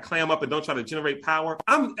like I clam up and don't try to generate power.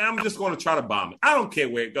 I'm just going to try to bomb it. I don't care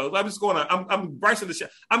where it goes. I'm Bryson the shot.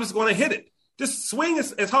 I'm just going to hit it. Just swing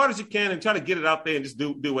as hard as you can and try to get it out there and just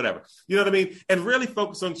do whatever. You know what I mean? And really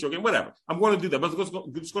focus on your game, whatever. I'm going to do that. But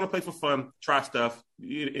I'm just going to play for fun, try stuff.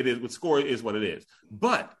 It is with score is what it is.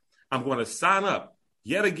 But I'm going to sign up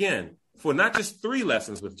yet again for not just 3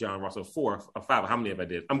 lessons with John Ross, or 4 or 5, how many have I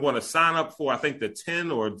did? I'm going to sign up for, I think, the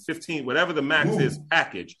 10 or 15, whatever the max is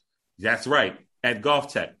package. That's right, at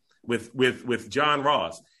Golf Tech with John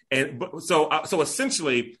Ross. And so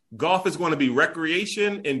essentially, golf is going to be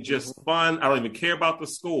recreation and just fun. I don't even care about the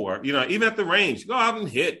score. You know, even at the range, go out and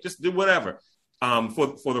hit, just do whatever.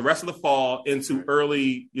 For the rest of the fall into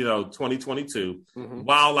early, 2022,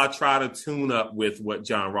 while I try to tune up with what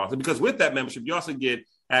John Ross. Because with that membership, you also get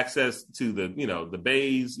access to the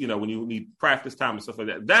bays, when you need practice time and stuff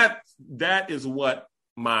like that. That is what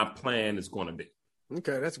my plan is going to be.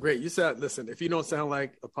 Okay, that's great. You said, listen, if you don't sound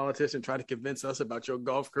like a politician trying to convince us about your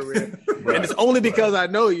golf career, right. And it's only because I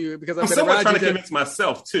know you, because I've been around trying to convince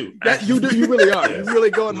myself too. That you really are. You're really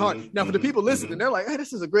going hard. Now, for the people listening, they're like, hey,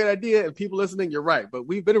 this is a great idea. And people listening, you're right. But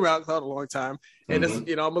we've been around a long time. And this, I'm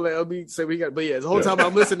gonna let LB say the whole time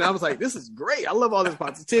I'm listening, I was like, this is great. I love all this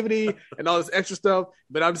positivity and all this extra stuff.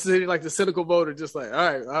 But I'm sitting like the cynical voter, just like, all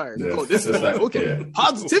right. Yes. Oh, this is like, okay,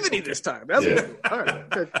 positivity this time. That's all right.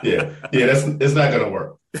 Okay. Yeah. It's not gonna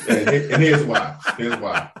work. And here's why.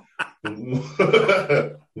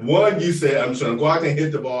 One, you said I'm just gonna go out and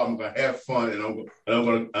hit the ball. I'm gonna have fun, and I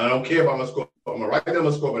don't care about my score. I'm gonna write down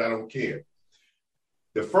my score, but I don't care.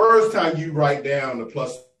 The first time you write down the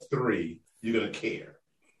 +3, you're gonna care.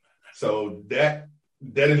 So that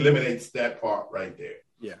eliminates that part right there.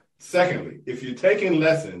 Yeah. Secondly, if you're taking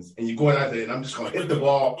lessons and you're going out there and I'm just gonna hit the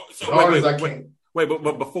ball as hard as I can. Wait,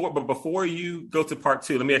 but before you go to part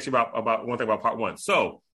 2, let me ask you about one thing about part 1.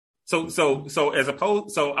 So I'm going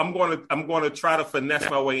to try to finesse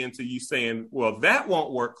my way into you saying, well, that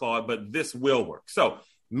won't work, Claude, but this will work. So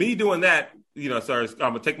me doing that, so I'm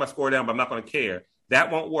going to take my score down, but I'm not going to care.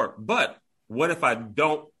 That won't work. But what if I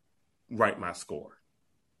don't write my score?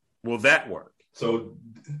 Will that work? So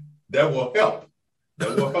that will help.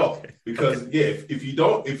 Because if you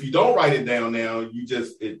don't write it down now, you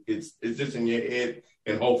just it's just in your head,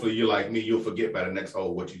 and hopefully you're like me, you'll forget by the next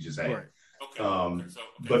hole what you just had. Right. Okay.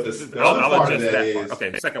 But the other part of that is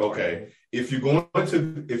okay. Second part. If you're going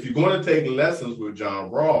to take lessons with John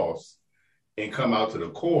Ross and come out to the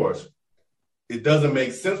course, it doesn't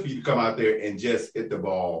make sense for you to come out there and just hit the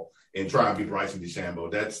ball and try and be Bryson DeChambeau.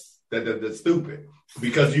 That's stupid,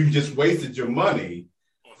 because you just wasted your money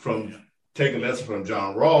from taking lessons from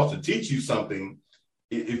John Ross to teach you something.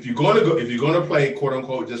 If you're going to play quote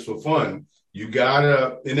unquote just for fun, you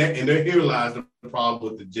gotta, and here lies the problem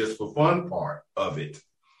with the just for fun part of it.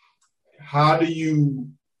 How do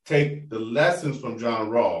you take the lessons from John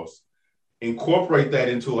Ross, incorporate that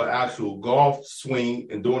into an actual golf swing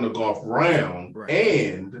and doing a golf round, right,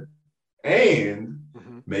 and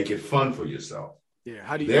make it fun for yourself?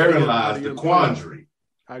 Yeah. Therein lies the quandary.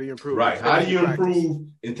 How do you improve? Right. How do you improve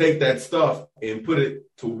and take that stuff and put it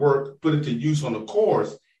to work, put it to use on the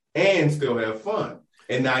course, and still have fun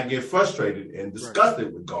and not get frustrated and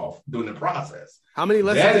disgusted with golf during the process? How many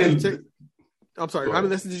lessons did you take? I'm sorry. How many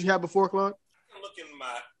lessons did you have before, Claude? I'm looking at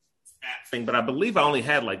my thing, but I believe I only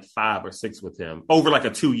had like 5 or 6 with him over like a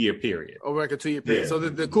 2-year period. Yeah. So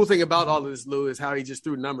the cool thing about all of this, Lou, is how he just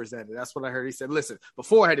threw numbers at it. That's what I heard. He said, listen,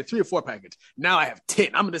 before I had a 3 or 4 package. Now I have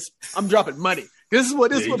 10. I'm dropping money. This is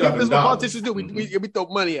what politicians do. We throw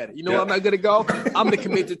money at it. You know what? I'm not good at golf. I'm going to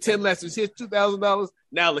commit to 10 lessons. Here's $2,000.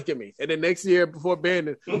 Now look at me. And then next year, before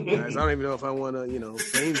Bennett, guys, I don't even know if I want to,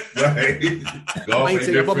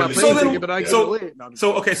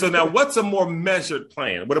 So now what's a more measured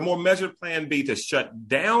plan? Would a more measured plan be to shut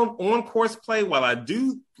down on-course play while I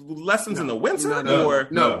do lessons in the winter?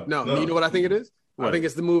 No. You know what I think it is? What? I think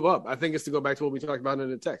it's to move up. I think it's to go back to what we talked about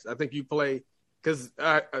in the text. I think you play because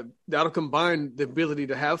that'll combine the ability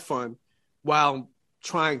to have fun while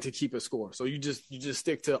trying to keep a score. So you just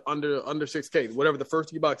stick to under 6K. Whatever the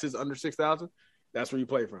first $3 is under 6,000, that's where you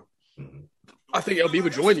play from. Mm-hmm. I think LB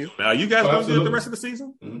would join you. Now you guys going to do it the rest of the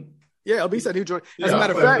season? Mm-hmm. Yeah, LB said he would join. As a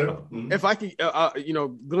matter of fact, if I could,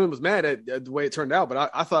 Glenn was mad at the way it turned out, but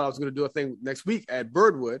I thought I was going to do a thing next week at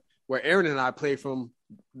Birdwood where Aaron and I play from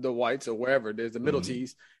the whites or wherever. There's the middle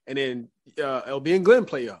tees, and then LB and Glenn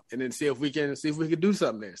play up, and then see if we can do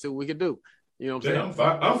something there. See what we can do. You know what I'm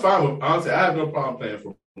saying? I'm fine with, honestly, I have no problem playing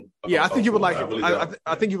for. Yeah, I think you would like it.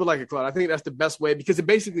 I think you would like it, Claude. I think that's the best way because it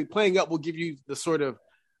basically playing up will give you the sort of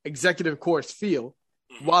executive course feel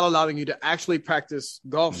while allowing you to actually practice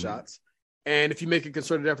golf shots. And if you make a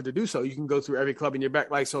concerted effort to do so, you can go through every club in your back.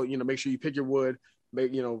 Like, so, make sure you pick your wood,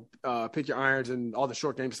 pick your irons, and all the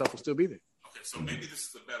short game stuff will still be there. Okay, so maybe this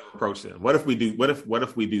is a better approach then. What if we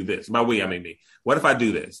do this? By we, I mean me. What if I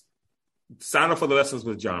do this? Sign up for the lessons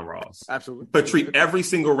with John Ross. Absolutely. But treat every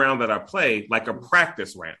single round that I play like a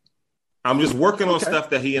practice round. I'm just working on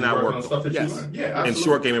stuff that he and I worked on. Yes. Yeah, and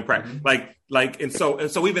short game and practice. And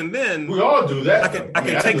so even then we all do that. I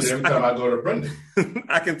can take every time I go to Brendan.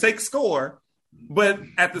 I can take score, but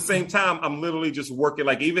at the same time, I'm literally just working.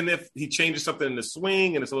 Like even if he changes something in the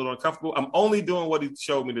swing and it's a little uncomfortable, I'm only doing what he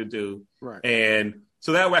showed me to do. Right. And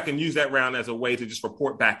so that way I can use that round as a way to just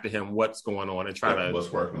report back to him what's going on and try to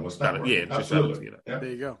what's working, what's not working. Yeah, just try to There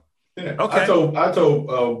you go. Yeah. Okay. I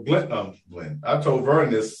told Glenn. I told Vern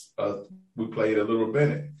this. We played a little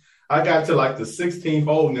Bennett. I got to like the 16th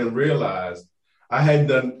hole and then realized I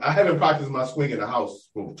haven't practiced my swing in the house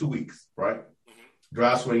for 2 weeks, right?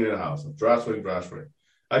 Dry swing in the house, dry swing.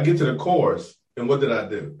 I get to the course, and what did I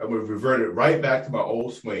do? I would revert it right back to my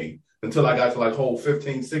old swing until I got to like hole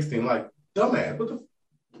 15, 16. Like, dumbass, what the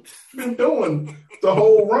you been doing the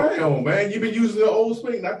whole round, man? You've been using the old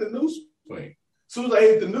swing, not the new swing. As soon as I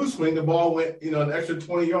hit the new swing, the ball went, an extra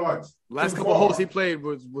 20 yards. Last couple of holes he played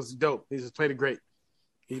was dope. He just played it great.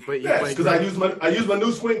 He played because I used my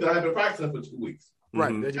new swing that I've been practicing for 2 weeks.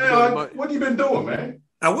 Right. What have you been doing, man?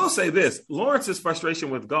 I will say this: Lawrence's frustration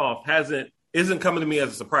with golf isn't coming to me as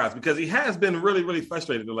a surprise because he has been really, really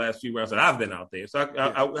frustrated the last few rounds that I've been out there. So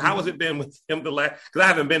how has it been with him because I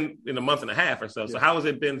haven't been in a month and a half or so. So how has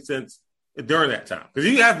it been during that time? Because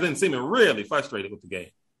you have been seeming really frustrated with the game.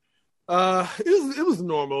 It was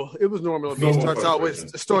normal. It was normal.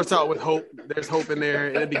 It starts out with hope. There's hope in there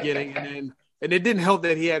in the beginning, and it didn't help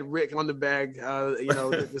that he had Rick on the bag,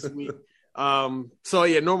 this week.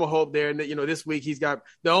 Normal hope there. And this week he's got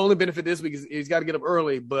the only benefit this week is he's got to get up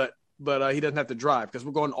early, but he doesn't have to drive because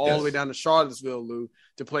we're going all the way down to Charlottesville, Lou,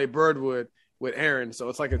 to play Birdwood with Aaron. So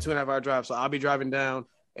it's like a 2.5 hour drive. So I'll be driving down,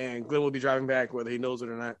 and Glenn will be driving back, whether he knows it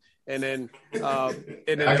or not. And then I got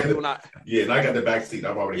the back seat.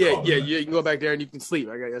 I've already you can go back there and you can sleep.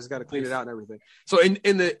 I just got to clean it out and everything. So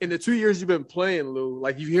in the 2 years you've been playing, Lou,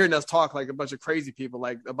 like you're hearing us talk like a bunch of crazy people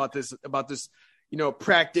like about this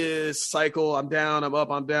practice cycle. I'm down, I'm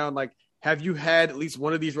up, I'm down. Like, have you had at least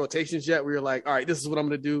one of these rotations yet where you're like, all right, this is what I'm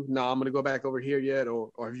going to do. No, I'm going to go back over here yet,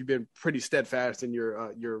 or have you been pretty steadfast in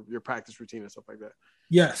your practice routine and stuff like that?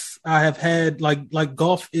 Yes, I have had like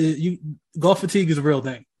golf. Golf fatigue is a real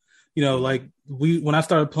thing. When I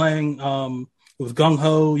started playing, it was gung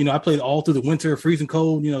ho. I played all through the winter, freezing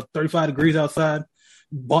cold. 35 degrees outside.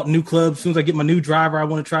 Bought new clubs. As soon as I get my new driver, I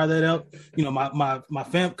want to try that out. My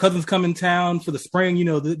cousins come in town for the spring.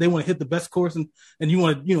 They want to hit the best course, and you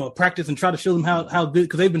want to practice and try to show them how good,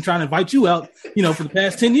 because they've been trying to invite you out for the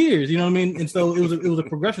past 10 years. You know what I mean? And so it was a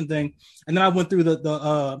progression thing. And then I went through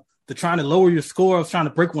the trying to lower your score. I was trying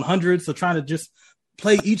to break 100, so trying to just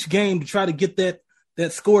play each game to try to get that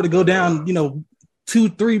score to go down,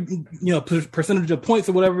 2-3, percentage of points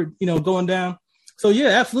or whatever, going down. So yeah,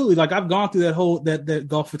 absolutely. Like I've gone through that whole, that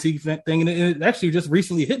golf fatigue thing. And it actually just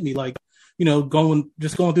recently hit me, like, going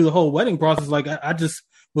through the whole wedding process. Like I just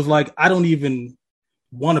was like, I don't even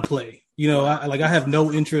want to play, I have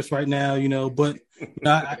no interest right now, but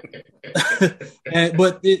but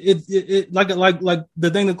it like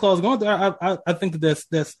the thing that Claude's going through, I think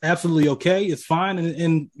that's absolutely okay. It's fine.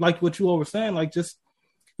 And like what you all were saying, like just,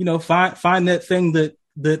 find that thing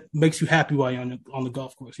that makes you happy while you're on the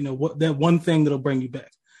golf course. What that one thing that'll bring you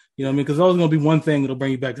back. Because there's always going to be one thing that'll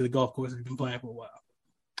bring you back to the golf course if you've been playing for a while.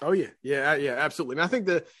 Oh yeah, absolutely. And I think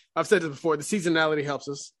that I've said this before. The seasonality helps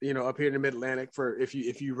us, up here in the Mid Atlantic. For if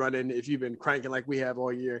you've been cranking like we have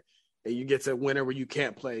all year, and you get to winter where you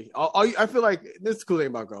can't play. I feel like this is the cool thing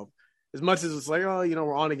about golf. As much as it's like,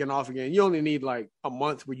 we're on again, off again. You only need like a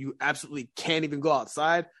month where you absolutely can't even go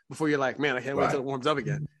outside before you're like, man, I can't wait till it warms up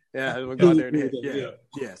again. Yeah, I'm gonna go out there and hit.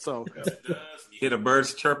 Yeah. So you hear the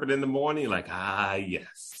birds chirping in the morning, like,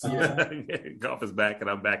 yes. Yeah. Golf is back, and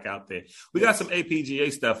I'm back out there. We got some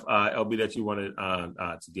APGA stuff, LB, that you wanted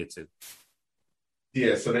to get to.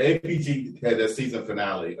 Yeah, so the APG had their season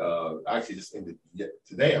finale. Actually, just ended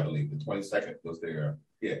today, I believe. The 22nd was their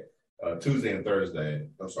Tuesday and Thursday.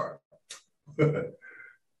 I'm sorry.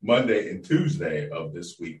 Monday and Tuesday of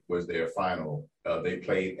this week was their final. They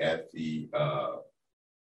played at the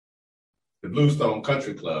Bluestone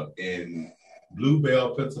Country Club in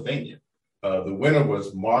Bluebell, Pennsylvania. The winner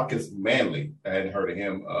was Marcus Manley. I hadn't heard of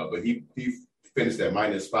him, but he finished at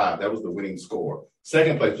 -5. That was the winning score.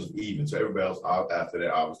 Second place was even, so everybody else after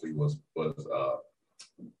that obviously was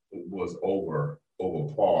over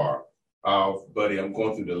par. Buddy, I'm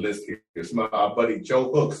going through the list here. Our buddy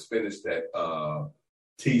Joe Hooks finished at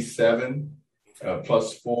T7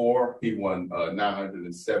 +4. He won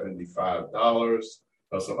 $975.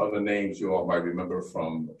 Some other names you all might remember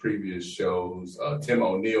from previous shows. Tim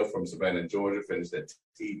O'Neill from Savannah, Georgia, finished at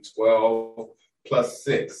T12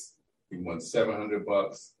 +6. He won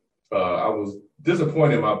 $700. I was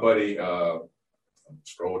disappointed, my buddy.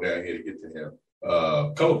 Scroll down here to get to him.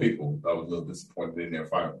 A couple people I was a little disappointed in there,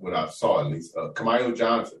 what I saw at least. Kamayo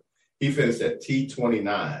Johnson, he finished at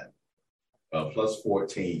T29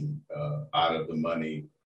 +14 out of the money,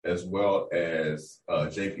 as well as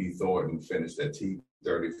J.P. Thornton finished at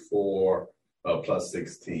T34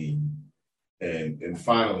 +16. And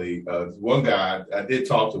finally, one guy I did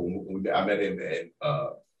talk to, I met him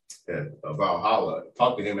at Valhalla,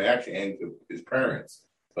 talked to him actually and to his parents.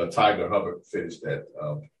 Tiger Hubbard finished at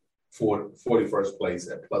 41st place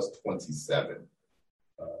at +27.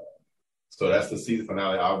 So that's the season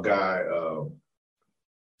finale. Our guy,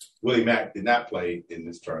 Willie Mack, did not play in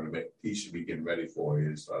this tournament. He should be getting ready for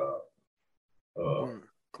his the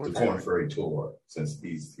Korn Ferry Tour, since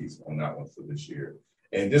he's on that one for this year.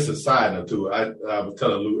 And just a side note too, I was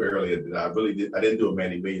telling Lou earlier that I didn't do a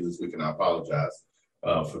Manny Millions this week, and I apologize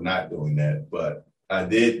for not doing that. But I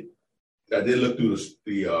did look through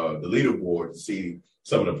the leaderboard to see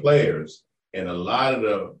some of the players, and a lot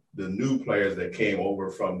of the new players that came over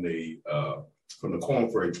from the Korn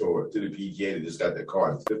Ferry Tour to the PGA, they just got their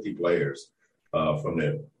cards. 50 players from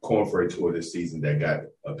the Korn Ferry Tour this season that got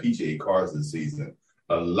PGA cards this season.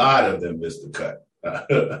 A lot of them missed the cut.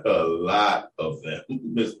 A lot of them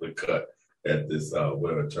missed the cut at this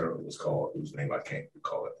whatever tournament was called, whose name I can't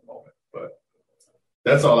recall at the moment. But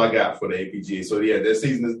that's all I got for the APGA. So yeah, this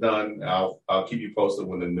season is done. I'll keep you posted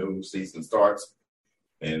when the new season starts.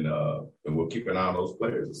 And we'll keep an eye on those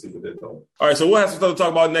players and see what they're doing. All right, so we'll have some stuff to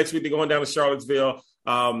talk about next week. They're going down to Charlottesville.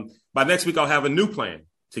 By next week, I'll have a new plan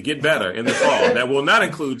to get better in the fall that will not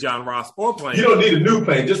include John Ross or playing. You don't need a new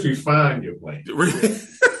plan. Just refine your plan.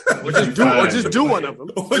 Or just do one of them.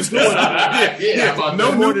 No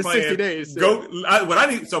more new than plan. 60 days.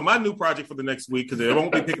 So my new project for the next week, because I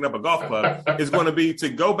won't be picking up a golf club, is going to be to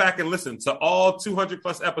go back and listen to all 200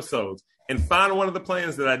 plus episodes and find one of the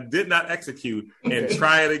plans that I did not execute and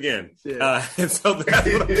try it again. Yeah. And so that's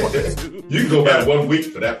what I want to do. You can go back 1 week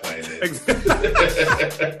for that plan.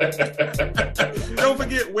 Don't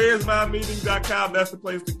forget, where'smymeeting.com. That's the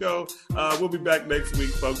place to go. We'll be back next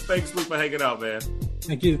week, folks. Thanks, Luke, for hanging out, man.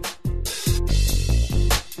 Thank you.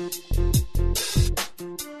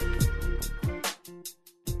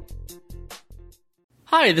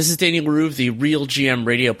 Hi, this is Daniel LaRue of the Real GM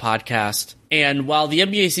Radio Podcast. And while the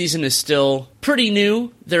NBA season is still pretty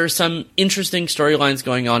new, there are some interesting storylines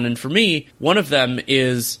going on. And for me, one of them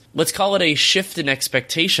is, let's call it a shift in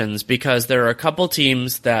expectations, because there are a couple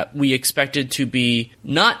teams that we expected to be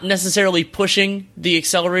not necessarily pushing the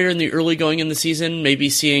accelerator in the early going in the season, maybe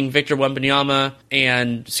seeing Victor Wembanyama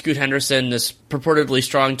and Scoot Henderson, this purportedly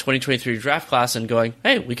strong 2023 draft class, and going,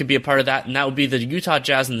 hey, we could be a part of that. And that would be the Utah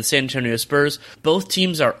Jazz and the San Antonio Spurs. Both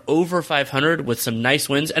teams are over 500 with some nice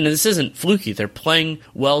wins. And this isn't fluky. They're playing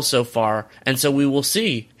well so far. And so we will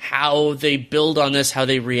see how they build on this, how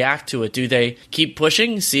they react to it. Do they keep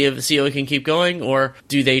pushing, see how it can keep going, or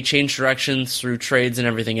do they change directions through trades and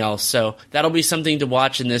everything else? So that'll be something to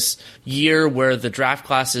watch in this year where the draft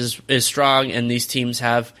class is strong and these teams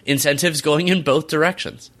have incentives going in both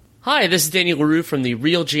directions. Hi, this is Daniel LaRue from the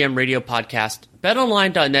Real GM Radio Podcast.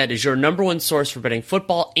 BetOnline.net is your number one source for betting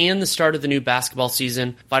football and the start of the new basketball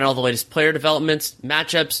season. Find all the latest player developments,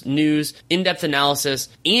 matchups, news, in-depth analysis,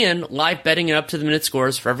 and live betting and up-to-the-minute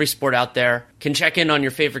scores for every sport out there. Can check in on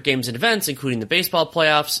your favorite games and events, including the baseball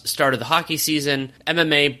playoffs, start of the hockey season,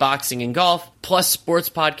 MMA, boxing, and golf, plus sports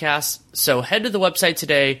podcasts. So head to the website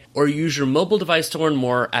today or use your mobile device to learn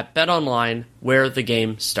more at BetOnline, where the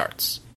game starts.